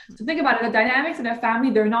dynamics. So think about it, the dynamics in a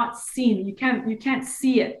family, they're not seen. You can't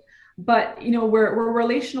see it. But we're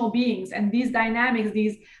relational beings, and these dynamics,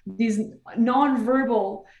 these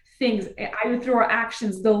non-verbal things, either through our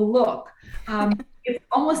actions, the look, it's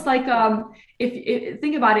almost like if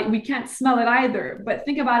think about it, we can't smell it either, but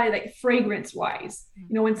think about it like fragrance wise,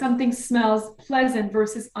 when something smells pleasant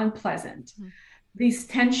versus unpleasant. These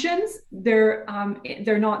tensions, they're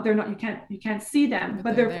not you can't see them,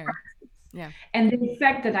 but they're there. Yeah. And they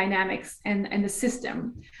affect the dynamics and the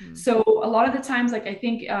system. So a lot of the times, like I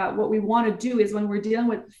think what we want to do is when we're dealing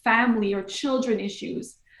with family or children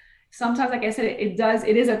issues, sometimes, like I said,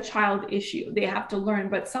 it is a child issue. They have to learn,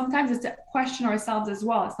 but sometimes it's to question ourselves as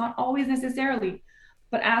well. It's not always necessarily,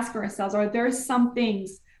 but ask ourselves, are there some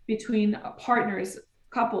things between partners,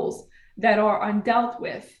 couples that are undealt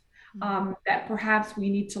with? That perhaps we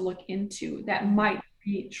need to look into that might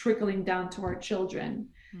be trickling down to our children.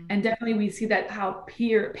 And definitely we see that how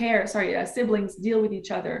siblings deal with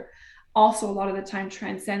each other also a lot of the time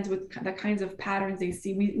transcends with the kinds of patterns they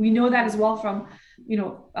see. We know that as well from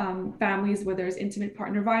families where there's intimate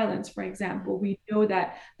partner violence, for example. We know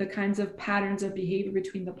that the kinds of patterns of behavior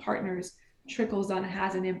between the partners trickles down and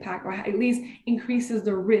has an impact, or at least increases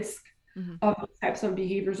the risk of those types of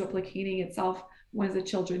behaviors replicating itself when the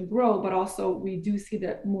children grow. But also we do see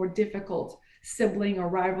the more difficult sibling or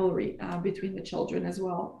rivalry between the children as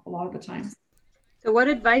well a lot of the times. So what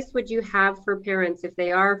advice would you have for parents if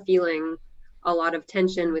they are feeling a lot of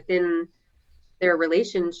tension within their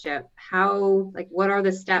relationship? What are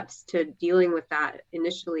the steps to dealing with that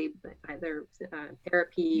initially, either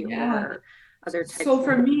therapy or other types? So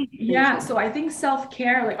for me, so I think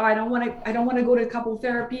self-care, like I don't want to go to couple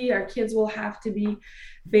therapy. Our kids will have to be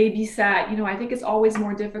babysat. I think it's always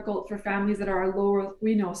more difficult for families that are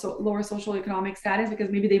lower social economic status,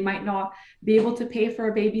 because maybe they might not be able to pay for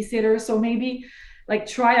a babysitter. So maybe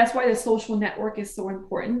that's why the social network is so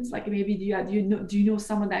important. Like maybe do you know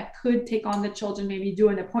someone that could take on the children, maybe do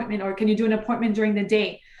an appointment, or can you do an appointment during the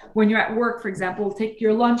day when you're at work, for example, take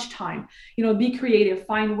your lunch time, be creative,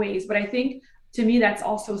 find ways. But I think to me, that's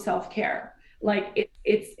also self-care. Like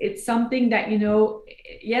it's something that,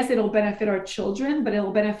 yes, it'll benefit our children, but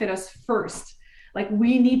it'll benefit us first. Like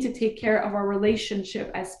we need to take care of our relationship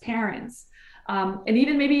as parents. And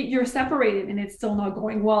even maybe you're separated and it's still not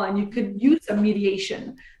going well, and you could use a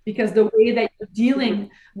mediation, because the way that you're dealing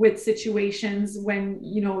with situations when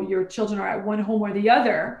your children are at one home or the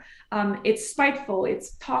other, it's spiteful,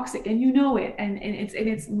 it's toxic, and it, and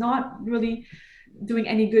it's not really doing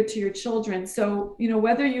any good to your children. So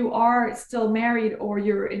whether you are still married or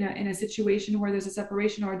you're in a situation where there's a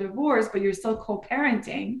separation or a divorce, but you're still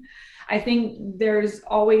co-parenting, I think there's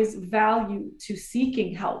always value to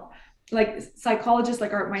seeking help. Like psychologists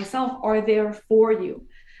like myself are there for you.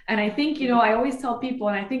 And I think, I always tell people,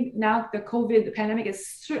 and I think now the pandemic has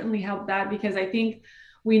certainly helped that, because I think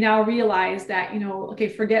we now realize that, okay,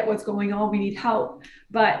 forget what's going on, we need help.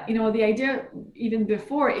 But, the idea even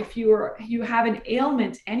before, if you have an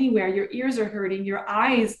ailment anywhere, your ears are hurting, your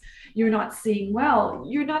eyes, you're not seeing well,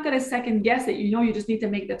 you're not going to second guess it. You just need to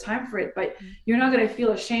make the time for it, but you're not going to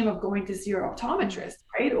feel ashamed of going to see your optometrist,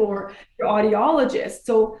 right? Or your audiologist.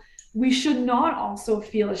 So we should not also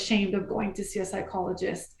feel ashamed of going to see a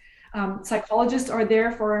psychologist. Psychologists are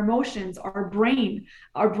there for our emotions, our brain.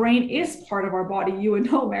 Our brain is part of our body. You would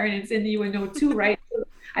know, Marion, and Cindy, you would know too, right? So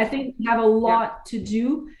I think we have a lot to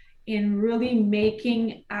do in really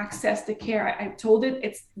making access to care. I've told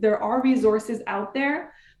it, there are resources out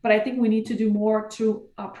there, but I think we need to do more to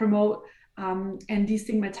promote and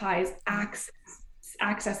destigmatize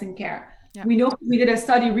access and care. Yeah. We know we did a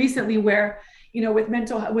study recently where with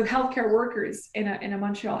healthcare workers in a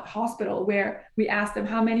Montreal hospital, where we asked them,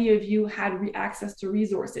 how many of you had access to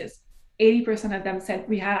resources? 80% of them said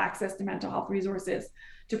we had access to mental health resources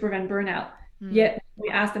to prevent burnout. Yet we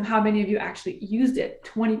asked them, how many of you actually used it?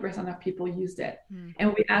 20% of people used it.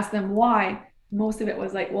 And we asked them why. Most of it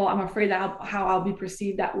was like, well, I'm afraid that how I'll be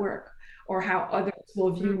perceived at work, or how others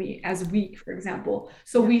will view me as weak, for example.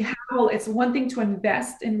 So it's one thing to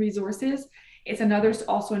invest in resources. It's another to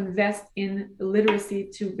also invest in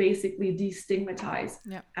literacy to basically destigmatize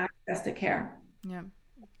access to care. Yeah.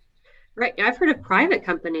 Right. I've heard of private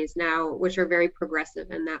companies now, which are very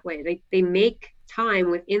progressive in that way. They make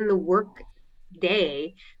time within the work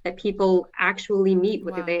day that people actually meet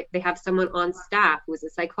with. They have someone on staff who is a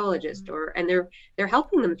psychologist, and they're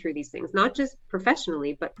helping them through these things, not just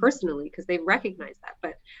professionally but personally, because they recognize that.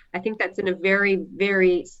 But I think that's in a very,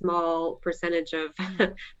 very small percentage of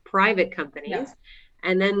private companies.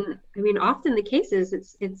 And then, I mean, often the case is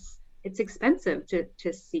it's expensive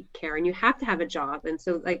to seek care, and you have to have a job. And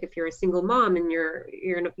so, like, if you're a single mom and you're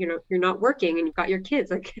not working and you've got your kids,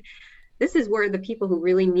 like, this is where the people who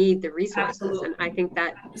really need the resources. Absolutely. And I think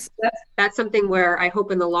that's something where I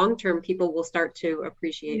hope in the long term people will start to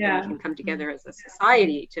appreciate and we can come together as a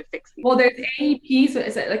society to fix these. Well, there's AEP, so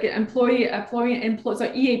it's like an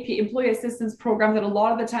so EAP, employee assistance program, that a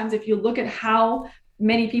lot of the times, if you look at how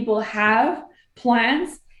many people have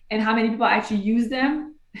plans and how many people actually use them,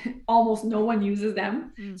 almost no one uses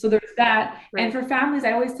them. So there's that. Right. And for families,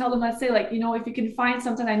 I always tell them, let's say, like, if you can find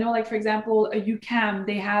something, I know, like, for example, a UQAM,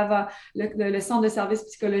 they have le Centre de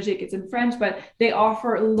Services Psychologiques, it's in French, but they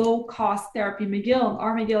offer low cost therapy.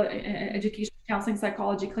 our McGill Education Counseling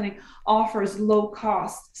Psychology Clinic offers low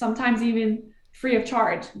cost, sometimes even free of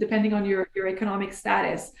charge, depending on your economic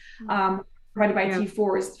status. Provided by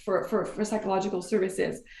T4s for psychological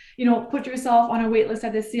services. Put yourself on a wait list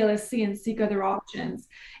at the CLSC and seek other options.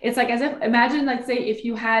 It's like, as if, imagine, let's say, if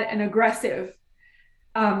you had an aggressive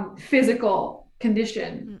physical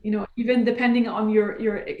condition, even depending on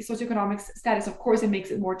your socioeconomic status, of course, it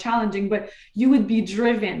makes it more challenging, but you would be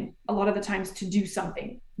driven a lot of the times to do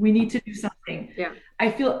something. We need to do something.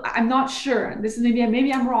 I'm not sure, this is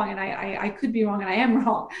maybe I'm wrong, and I could be wrong, and I am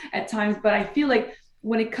wrong at times, but I feel like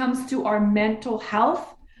when it comes to our mental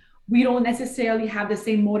health, we don't necessarily have the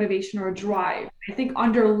same motivation or drive. I think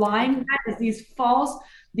underlying that is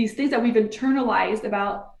these things that we've internalized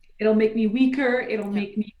about, it'll make me weaker, it'll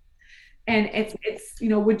make me, and it's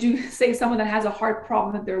would you say someone that has a heart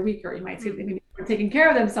problem that they're weaker? You might say they maybe aren't taking care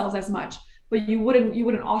of themselves as much, but you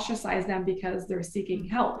wouldn't ostracize them because they're seeking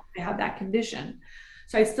help, they have that condition.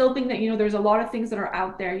 So I still think that there's a lot of things that are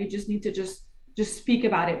out there. You just need to just speak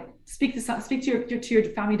about it. Speak to your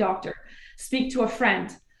family doctor. Speak to a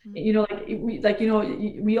friend. We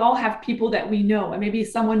all have people that we know, and maybe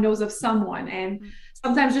someone knows of someone. And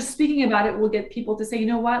sometimes just speaking about it will get people to say, you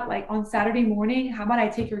know what, like, on Saturday morning, how about I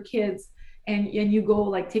take your kids and you go,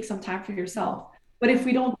 like, take some time for yourself. But if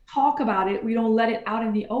we don't talk about it, we don't let it out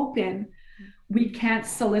in the open, we can't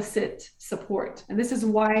solicit support. And this is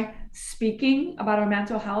why speaking about our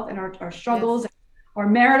mental health and our struggles, or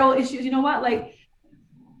marital issues, like,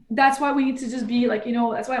 that's why we need to just be like,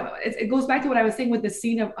 that's why it goes back to what I was saying with the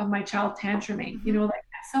scene of my child tantruming, like,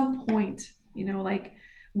 at some point, like,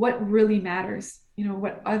 what really matters,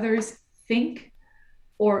 what others think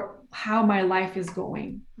or how my life is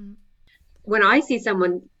going. When I see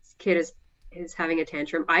someone's kid is having a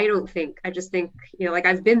tantrum, I just think, like,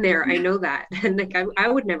 I've been there, I know that. And like, I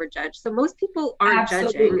would never judge. So most people aren't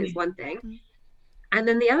judging is one thing. And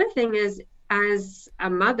then the other thing is, as a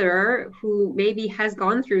mother who maybe has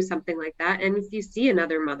gone through something like that, and if you see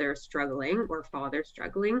another mother struggling or father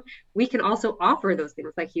struggling, we can also offer those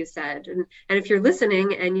things, like you said. And if you're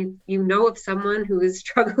listening and you know of someone who is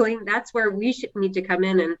struggling, that's where we need to come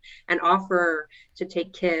in and offer to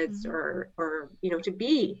take kids or to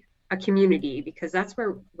be a community, because that's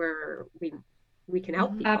where we can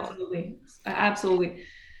help people. Absolutely.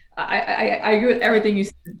 I agree with everything you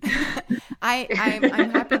said.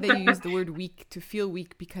 I'm happy that you used the word weak, to feel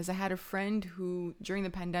weak, because I had a friend who during the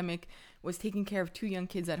pandemic was taking care of 2 young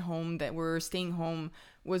kids at home that were staying home,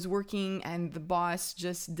 was working, and the boss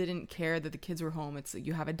just didn't care that the kids were home. It's,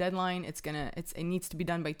 you have a deadline, it needs to be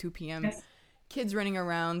done by 2 p.m. Yes. Kids running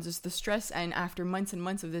around, just the stress. And after months and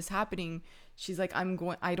months of this happening, she's like,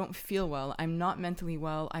 I don't feel well. I'm not mentally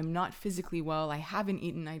well. I'm not physically well. I haven't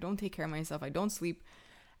eaten. I don't take care of myself. I don't sleep.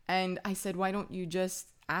 And I said, why don't you just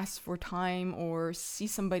ask for time or see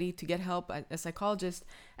somebody to get help, a psychologist?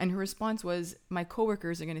 And her response was, my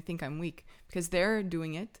coworkers are going to think I'm weak because they're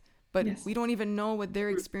doing it, but we don't even know what they're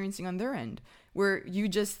experiencing on their end, where you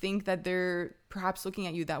just think that they're perhaps looking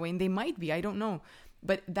at you that way, and they might be, I don't know.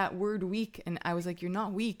 But that word weak, and I was like, you're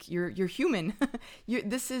not weak, you're human.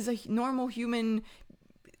 This is a normal human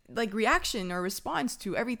like reaction or response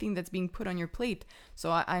to everything that's being put on your plate.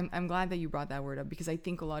 So I'm glad that you brought that word up, because I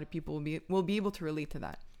think a lot of people will be able to relate to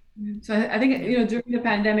that. So I think, during the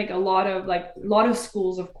pandemic, a lot of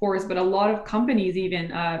schools, of course, but a lot of companies even,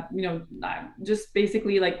 just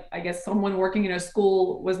basically, like, I guess someone working in a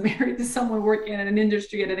school was married to someone working in an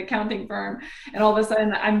industry at an accounting firm. And all of a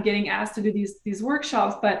sudden I'm getting asked to do these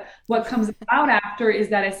workshops. But what comes out after is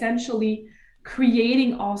that essentially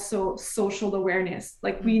creating also social awareness.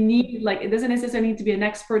 Like, we need, like, it doesn't necessarily need to be an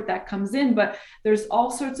expert that comes in, but there's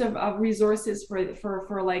all sorts of resources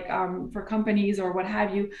for companies or what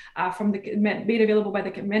have you, from made available by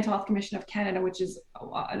the Mental Health Commission of Canada, which is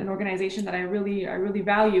an organization that I really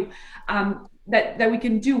value. That we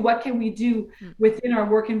can do. What can we do within our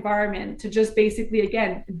work environment to just basically,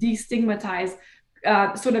 again, destigmatize,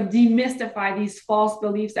 sort of demystify these false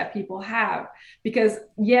beliefs that people have? Because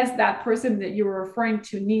yes, that person that you were referring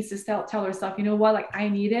to needs to tell herself, you know what, like, I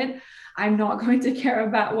need it. I'm not going to care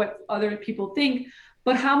about what other people think.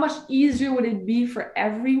 But how much easier would it be for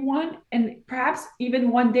everyone, and perhaps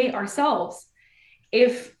even one day ourselves,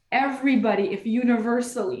 if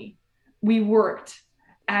universally we worked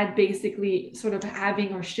at basically sort of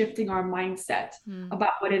having or shifting our mindset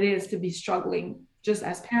about what it is to be struggling just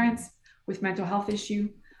as parents with mental health issue,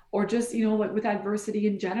 or just, like, with adversity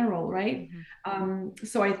in general, right?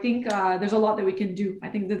 So I think there's a lot that we can do. I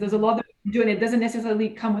think that there's a lot that we can do, and it doesn't necessarily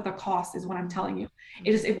come with a cost, is what I'm telling you.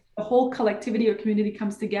 It just, if the whole collectivity or community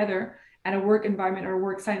comes together at a work environment or a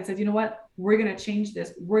work site and says, you know what, we're going to change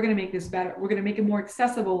this, we're going to make this better, we're going to make it more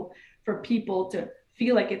accessible for people to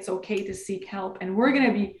feel like it's okay to seek help, and we're going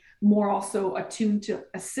to be more also attuned to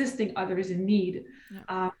assisting others in need.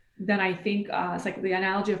 Then I think it's like the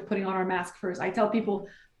analogy of putting on our mask first. I tell people,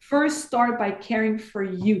 first start by caring for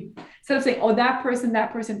you. Instead of saying, oh, that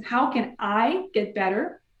person, how can I get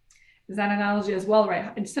better? Is that analogy as well,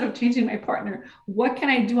 right? Instead of changing my partner, what can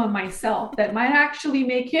I do on myself that might actually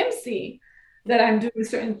make him see that I'm doing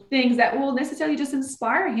certain things that will necessarily just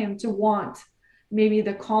inspire him to want maybe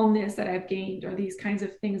the calmness that I've gained, or these kinds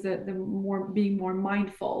of things, that being more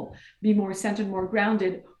mindful, be more centered, more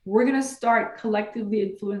grounded. We're going to start collectively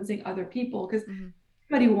influencing other people, because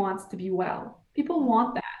everybody wants to be well. People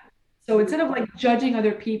want that. So instead of like judging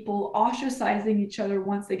other people, ostracizing each other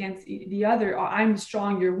once against the other, or I'm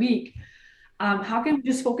strong, you're weak, how can we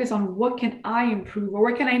just focus on what can I improve, or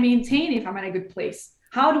what can I maintain if I'm in a good place?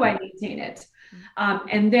 How do I maintain it?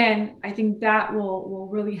 And then I think that will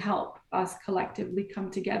really help us collectively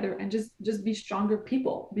come together and just be stronger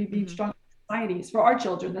people, be stronger societies for our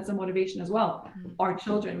children. That's a motivation as well. Our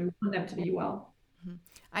children, we want them to be well.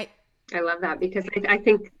 I love that, because I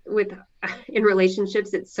think in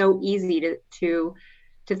relationships, it's so easy to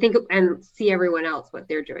think and see everyone else, what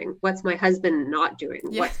they're doing. What's my husband not doing?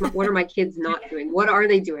 What are my kids not doing? What are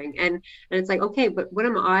they doing? And it's like, okay, but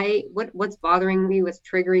what's bothering me? What's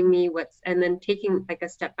triggering me? And then taking like a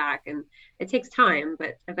step back, and it takes time,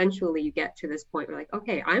 but eventually you get to this point where like,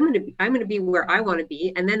 okay, I'm going to be where I want to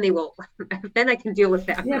be. And then then I can deal with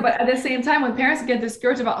that. Yeah. But at the same time, when parents get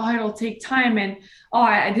discouraged about, oh, it'll take time, and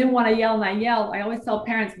I didn't want to yell and I yelled. I always tell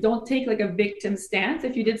parents, don't take like a victim stance.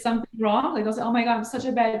 If you did something wrong, like, don't say, oh my God, I'm such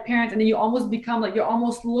a bad parent. And then you almost become like, you're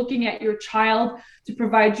almost looking at your child to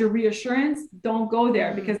provide your reassurance. Don't go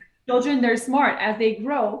there, because children, they're smart. As they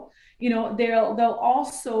grow, they'll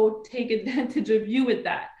also take advantage of you with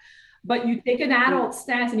that. But you take an adult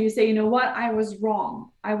stance and you say, you know what, I was wrong.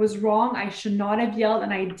 I should not have yelled,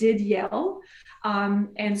 and I did yell.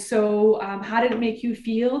 And so how did it make you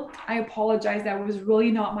feel? I apologize. That was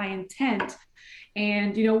really not my intent.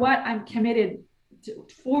 And you know what? I'm committed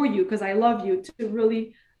for you, because I love you, to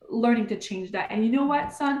really learning to change that. And you know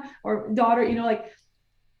what, son or daughter, like,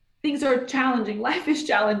 things are challenging. Life is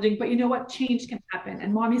challenging, but you know what? Change can happen.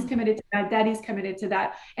 And mommy's committed to that. Daddy's committed to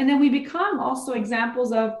that. And then we become also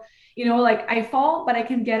examples of, like, I fall, but I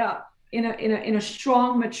can get up in a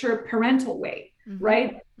strong, mature parental way.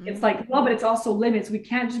 Right? It's like, well, but it's also limits. We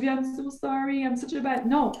can't just be, I'm so sorry, I'm such a bad.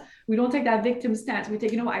 No, we don't take that victim stance. We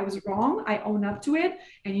take, I was wrong. I own up to it.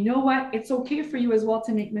 And you know what? It's okay for you as well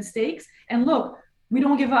to make mistakes. And look, we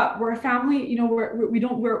don't give up. We're a family.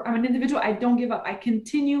 I'm an individual. I don't give up. I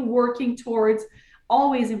continue working towards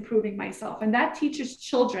always improving myself. And that teaches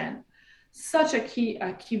children such a key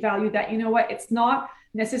value that, it's not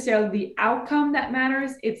necessarily the outcome that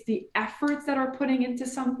matters. It's the efforts that are putting into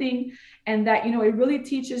something. And that, it really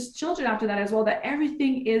teaches children after that as well, that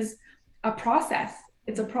everything is a process.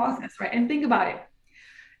 It's a process, right? And think about it.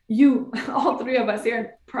 You, all three of us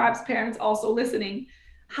here, perhaps parents also listening,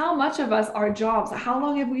 how much of us, our jobs, how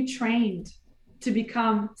long have we trained to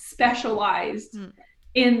become specialized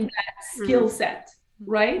in that skill set?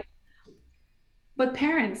 right? But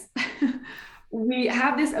parents, we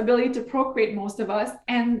have this ability to procreate, most of us,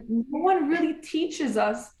 and no one really teaches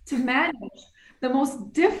us to manage the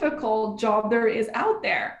most difficult job there is out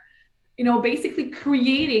there. Basically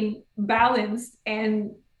creating balance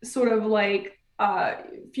and sort of like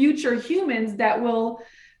future humans that will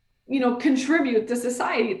contribute to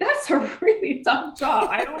society. That's a really tough job.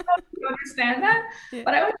 I don't know if you understand that, Yeah.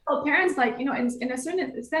 but I would tell parents, like, in a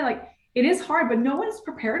certain extent, like, it is hard, but no one's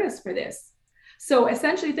prepared us for this. So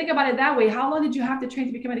essentially, think about it that way. How long did you have to train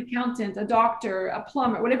to become an accountant, a doctor, a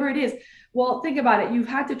plumber, whatever it is? Well, think about it. You've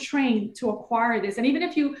had to train to acquire this. And even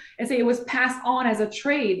if you say it was passed on as a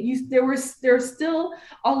trade, there's still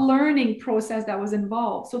a learning process that was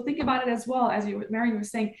involved. So think about it as well. As Marion was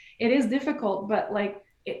saying, it is difficult, but like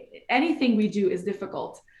anything we do is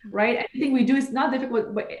difficult, right? Anything we do is not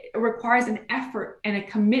difficult, but it requires an effort and a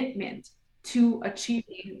commitment to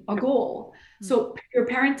achieving a goal. So your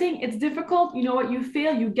parenting, it's difficult. You know what? You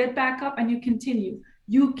fail, you get back up and you continue.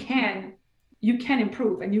 You can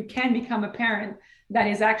improve, and you can become a parent that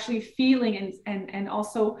is actually feeling and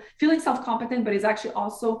also feeling self-competent, but is actually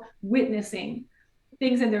also witnessing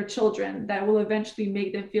things in their children that will eventually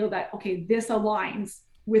make them feel that, okay, this aligns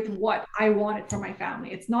with what I wanted for my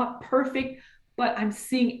family. It's not perfect, but I'm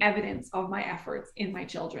seeing evidence of my efforts in my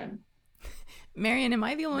children. Marion, am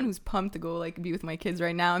I the only one who's pumped to go like be with my kids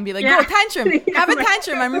right now and be like, go tantrum, have a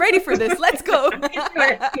tantrum, I'm ready for this, let's go.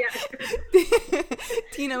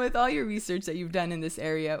 Tina, with all your research that you've done in this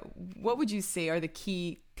area, what would you say are the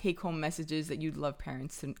key take-home messages that you'd love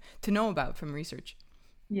parents to know about from research?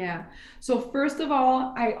 Yeah. So first of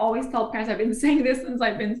all, I always tell parents, I've been saying this since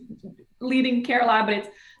I've been leading Care Lab, but it's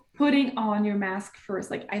putting on your mask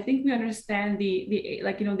first. Like, I think we understand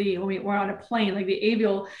when we're on a plane, like the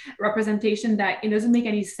avial representation, that it doesn't make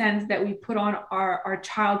any sense that we put on our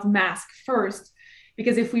child's mask first,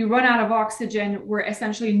 because if we run out of oxygen, we're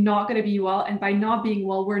essentially not going to be well. And by not being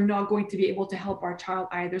well, we're not going to be able to help our child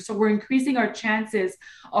either. So we're increasing our chances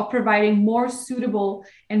of providing more suitable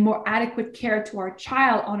and more adequate care to our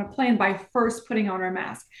child on a plane by first putting on our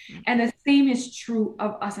mask. And the same is true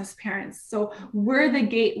of us as parents. So we're the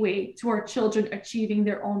gateway to our children achieving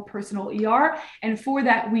their own personal ER. And for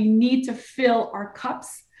that, we need to fill our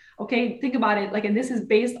cups. Okay, think about it. Like, and this is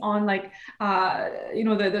based on like,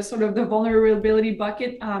 the sort of the vulnerability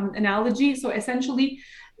bucket analogy. So essentially,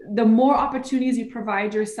 the more opportunities you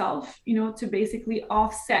provide yourself, to basically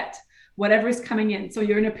offset whatever is coming in. So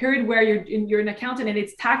you're in a period where you're an accountant and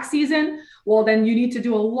it's tax season. Well, then you need to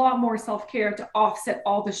do a lot more self-care to offset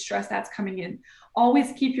all the stress that's coming in.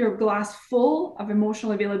 Always keep your glass full of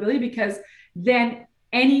emotional availability, because then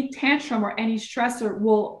any tantrum or any stressor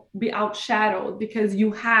will be outshadowed because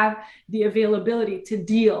you have the availability to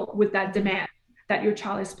deal with that demand that your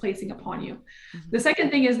child is placing upon you. Mm-hmm. The second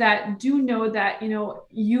thing is that do know that,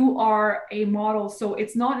 you are a model. So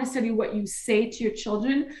it's not necessarily what you say to your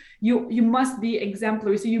children. You must be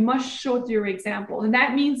exemplary. So you must show through your example. And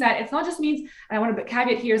that means that it's not just means, and I want to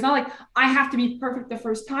caveat here, it's not like I have to be perfect the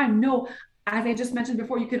first time. No, as I just mentioned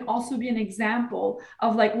before, you can also be an example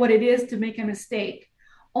of like what it is to make a mistake.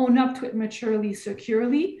 Own up to it maturely,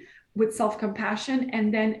 securely, with self-compassion,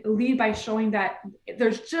 and then lead by showing that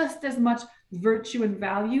there's just as much virtue and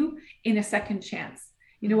value in a second chance.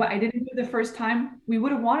 You know what? I didn't do the first time. We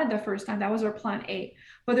would have wanted the first time. That was our plan A.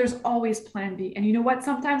 But there's always plan B. And you know what?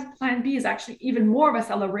 Sometimes plan B is actually even more of a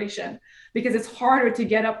celebration, because it's harder to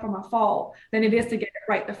get up from a fall than it is to get it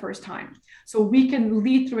right the first time. So we can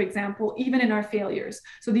lead through example, even in our failures.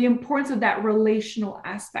 So the importance of that relational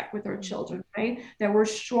aspect with our children, right? That we're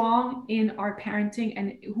strong in our parenting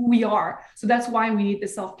and who we are. So that's why we need the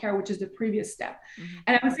self-care, which is the previous step. Mm-hmm.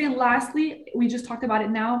 And I would say lastly, we just talked about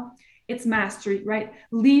it now, it's mastery, right?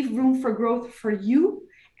 Leave room for growth for you.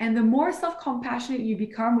 And the more self-compassionate you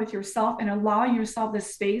become with yourself and allowing yourself the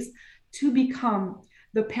space to become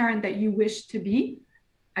the parent that you wish to be,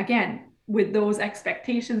 again, with those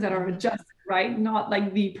expectations that are adjusted, right? Not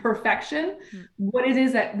like the perfection. Mm-hmm. What it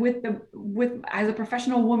is that with as a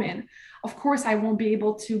professional woman, of course, I won't be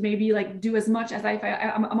able to maybe like do as much as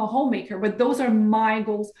I'm a homemaker, but those are my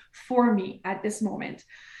goals for me at this moment.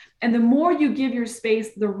 And the more you give your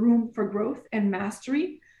space the room for growth and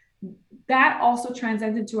mastery, that also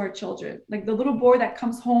transcends into our children. Like the little boy that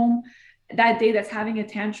comes home that day that's having a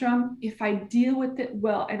tantrum, if I deal with it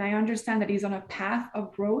well, and I understand that he's on a path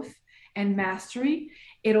of growth and mastery,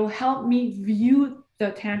 it'll help me view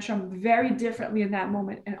the tantrum very differently in that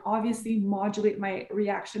moment, and obviously modulate my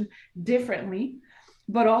reaction differently.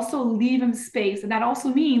 but also leave him space. And that also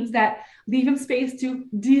means that leave him space to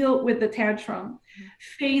deal with the tantrum,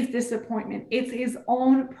 face disappointment. It's his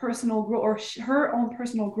own personal growth or her own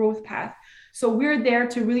personal growth path. So we're there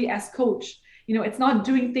to really, as coach, it's not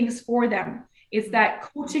doing things for them. It's that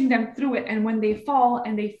coaching them through it. And when they fall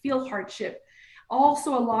and they feel hardship,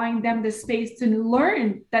 also allowing them the space to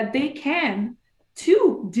learn that they can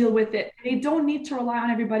to deal with it. They don't need to rely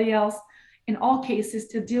on everybody else in all cases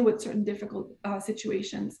to deal with certain difficult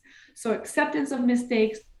situations. So acceptance of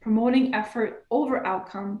mistakes, promoting effort over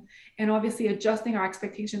outcome, and obviously adjusting our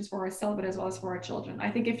expectations for ourselves, but as well as for our children.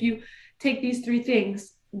 I think if you take these three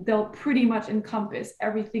things, they'll pretty much encompass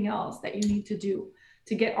everything else that you need to do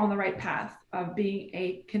to get on the right path of being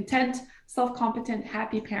a content, self-competent,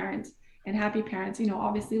 happy parent. And happy parents,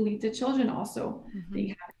 obviously lead to children also being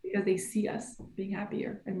happy because they see us being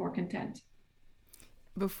happier and more content.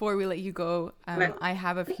 Before we let you go, I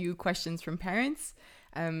have a few questions from parents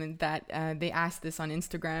that they asked this on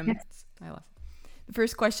Instagram. Yes. The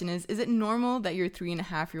first question is it normal that your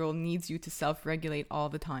 3.5-year-old needs you to self-regulate all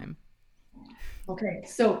the time? Okay,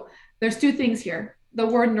 so there's two things here. The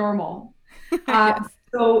word normal. Yes.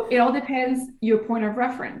 So it all depends your point of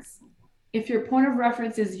reference. If your point of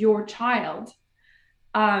reference is your child,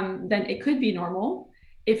 then it could be normal.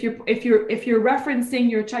 If you're referencing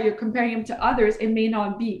your child, you're comparing him to others, it may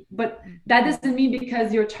not be. But that doesn't mean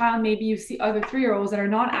because your child, maybe you see other 3-year-olds that are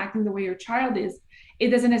not acting the way your child is,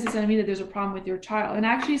 it doesn't necessarily mean that there's a problem with your child. And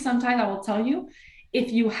actually, sometimes I will tell you,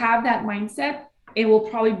 if you have that mindset, it will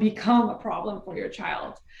probably become a problem for your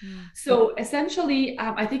child. So essentially,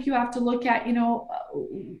 I think you have to look at,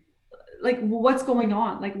 like what's going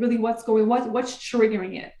on, like really what's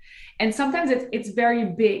triggering it. And sometimes it's very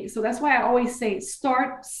big. So that's why I always say,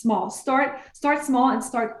 start small, start small and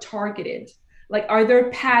start targeted. Like, are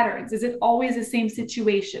there patterns? Is it always the same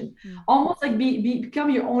situation? Almost like become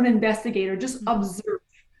your own investigator. Just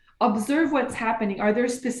observe what's happening. Are there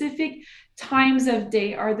specific times of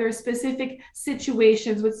day? Are there specific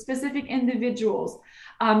situations with specific individuals?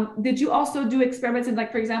 Did you also do experiments in,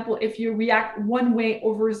 like, for example, if you react one way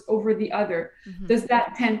over the other, does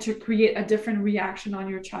that tend to create a different reaction on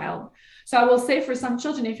your child? So I will say for some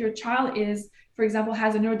children, if your child is, for example,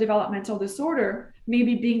 has a neurodevelopmental disorder,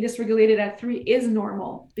 maybe being dysregulated at 3 is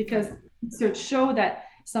normal, because research show that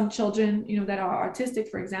some children, that are autistic,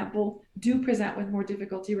 for example, do present with more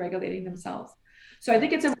difficulty regulating themselves. So I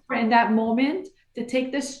think it's important in that moment to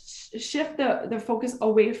take this shift the focus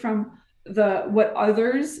away from what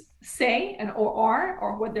others say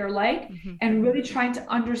or what they're like, and really trying to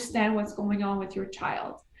understand what's going on with your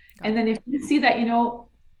child. And then if you see that,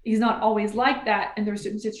 he's not always like that, and there's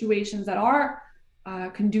certain situations that are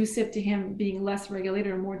conducive to him being less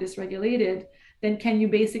regulated or more dysregulated, then can you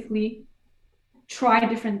basically try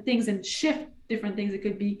different things and shift different things? It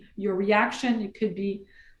could be your reaction, it could be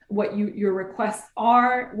what your requests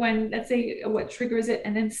are when, let's say, what triggers it,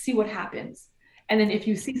 and then see what happens. And then if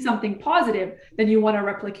you see something positive, then you want to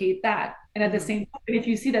replicate that. And at the same time, if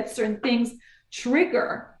you see that certain things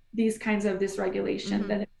trigger these kinds of dysregulation,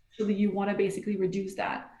 then actually you want to basically reduce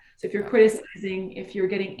that. So if you're criticizing, if you're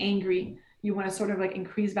getting angry, you want to sort of like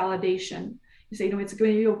increase validation. You say, it's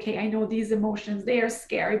going to be okay. I know these emotions, they are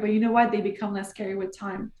scary, but you know what? They become less scary with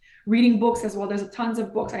time. Reading books as well. There's tons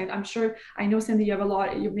of books. I'm sure, I know, Cindy,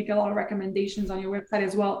 you make a lot of recommendations on your website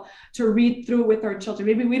as well to read through with our children.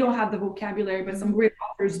 Maybe we don't have the vocabulary, but some great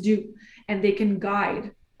authors do, and they can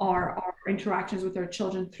guide our interactions with our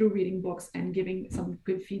children through reading books and giving some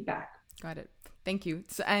good feedback. Got it. Thank you.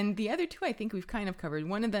 So, and the other two, I think we've kind of covered.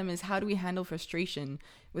 One of them is, how do we handle frustration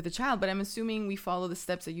with a child? But I'm assuming we follow the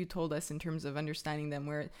steps that you told us in terms of understanding them,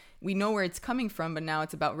 where we know where it's coming from, but now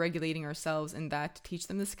it's about regulating ourselves and that to teach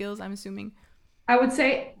them the skills, I'm assuming. I would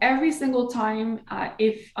say every single time, I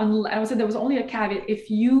would say there was only a caveat, if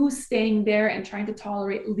you staying there and trying to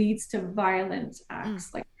tolerate leads to violent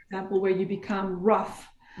acts, like, for example, where you become rough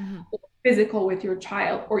or physical with your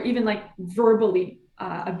child, or even like verbally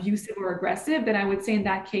abusive or aggressive, then I would say in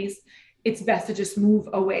that case, it's best to just move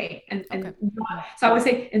away. So I would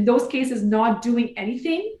say in those cases, not doing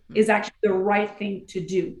anything is actually the right thing to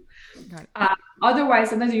do. Otherwise,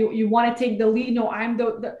 sometimes you want to take the lead. No, I'm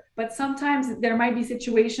but sometimes there might be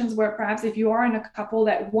situations where perhaps if you are in a couple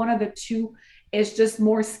that one of the two is just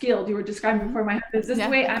more skilled. You were describing before, my husband's this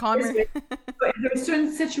way, I'm this way. But there's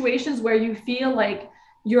certain situations where you feel like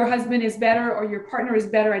your husband is better or your partner is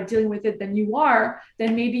better at dealing with it than you are,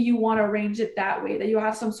 then maybe you want to arrange it that way, that you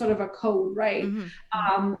have some sort of a code, right?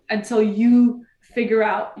 Until you figure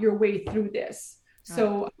out your way through this.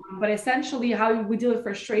 But essentially how we deal with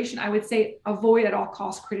frustration, I would say avoid at all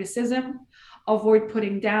costs criticism, avoid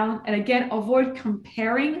putting down, and again, avoid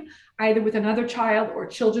comparing either with another child or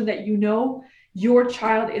children that you know. Your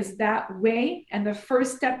child is that way, and the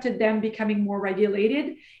first step to them becoming more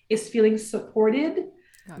regulated is feeling supported,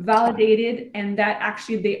 validated, and that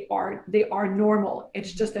actually they are normal.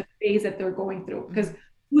 It's just a phase that they're going through, because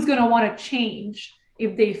who's going to want to change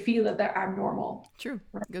if they feel that they're abnormal? True.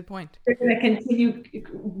 Right? Good point. They're going to continue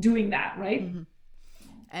doing that, right? Mm-hmm.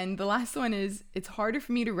 And the last one is, it's harder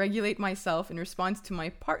for me to regulate myself in response to my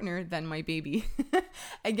partner than my baby.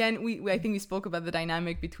 Again, I think we spoke about the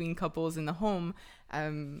dynamic between couples in the home.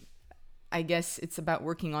 I guess it's about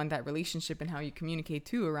working on that relationship and how you communicate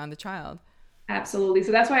too around the child. Absolutely.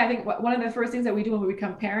 So that's why I think one of the first things that we do when we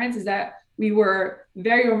become parents is that we were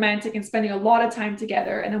very romantic and spending a lot of time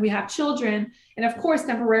together. And then we have children. And of course,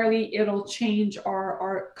 temporarily, it'll change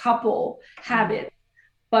our couple habits.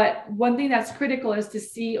 But one thing that's critical is to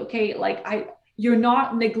see, okay, like you're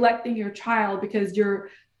not neglecting your child because you're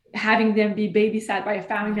having them be babysat by a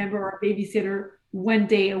family member or a babysitter one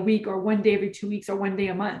day a week or one day every 2 weeks or one day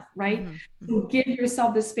a month, right? Mm-hmm. So give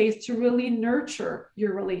yourself the space to really nurture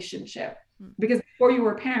your relationship, because before you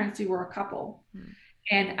were parents, you were a couple.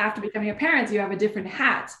 And after becoming a parent, you have a different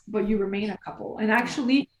hat, but you remain a couple. And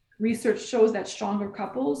actually, research shows that stronger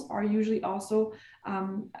couples are usually also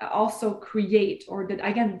create, or that,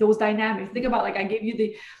 again, those dynamics. Think about, like I gave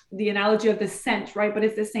you the analogy of the scent, right? But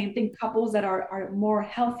it's the same thing. Couples that are more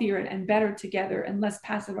healthier and better together and less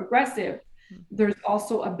passive aggressive, there's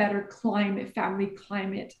also a better family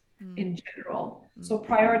climate in general. So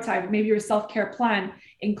prioritize. Maybe your self-care plan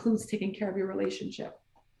includes taking care of your relationship.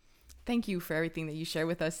 Thank you for everything that you share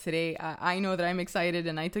with us today. I know that I'm excited,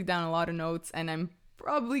 and I took down a lot of notes, and I'm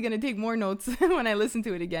probably going to take more notes when I listen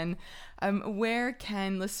to it again. Where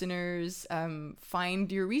can listeners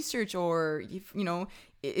find your research, or,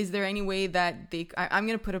 is there any way that I'm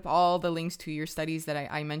going to put up all the links to your studies that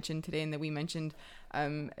I mentioned today and that we mentioned.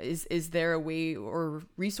 Is there a way or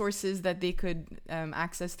resources that they could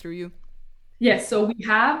access through you? Yes, so we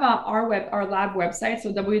have our lab website,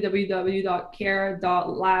 so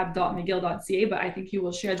www.care.lab.mcgill.ca, but I think you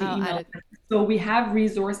will share the email. So we have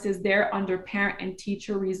resources there under parent and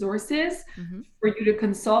teacher resources for you to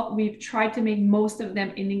consult. We've tried to make most of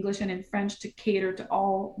them in English and in French to cater to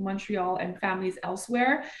all Montreal and families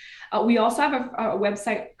elsewhere. We also have a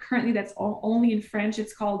website currently that's only in French.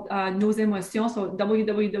 It's called Nos Emotions, so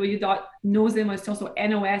www.nosemotions, so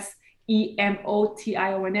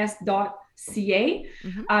NOSEMOTIONS.ca.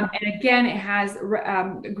 And again, it has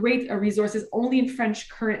great resources only in French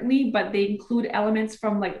currently, but they include elements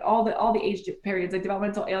from like all the age periods, like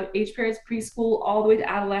developmental age periods, preschool, all the way to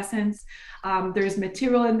adolescence. There's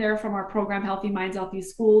material in there from our program, Healthy Minds, Healthy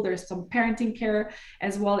School. There's some parenting care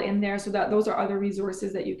as well in there. So that those are other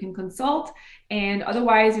resources that you can consult. And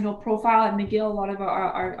otherwise, Profile at McGill, a lot of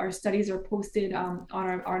our studies are posted on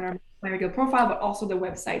our McGill profile, but also the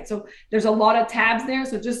website. So there's a lot of tabs there.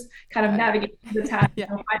 So just kind of navigate the tabs and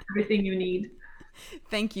find everything you need.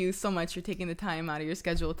 Thank you so much for taking the time out of your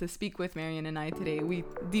schedule to speak with Marion and I today. We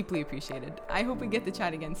deeply appreciate it. I hope we get to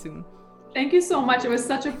chat again soon. Thank you so much. It was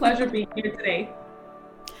such a pleasure being here today.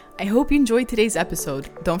 I hope you enjoyed today's episode.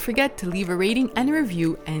 Don't forget to leave a rating and a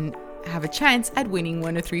review and have a chance at winning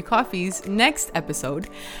 1 of 3 coffees next episode.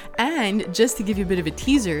 And just to give you a bit of a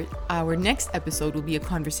teaser, our next episode will be a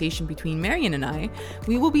conversation between Marion and I.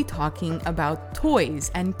 We will be talking about toys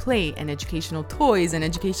and play and educational toys and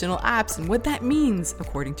educational apps and what that means,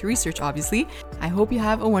 according to research, obviously. I hope you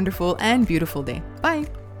have a wonderful and beautiful day. Bye.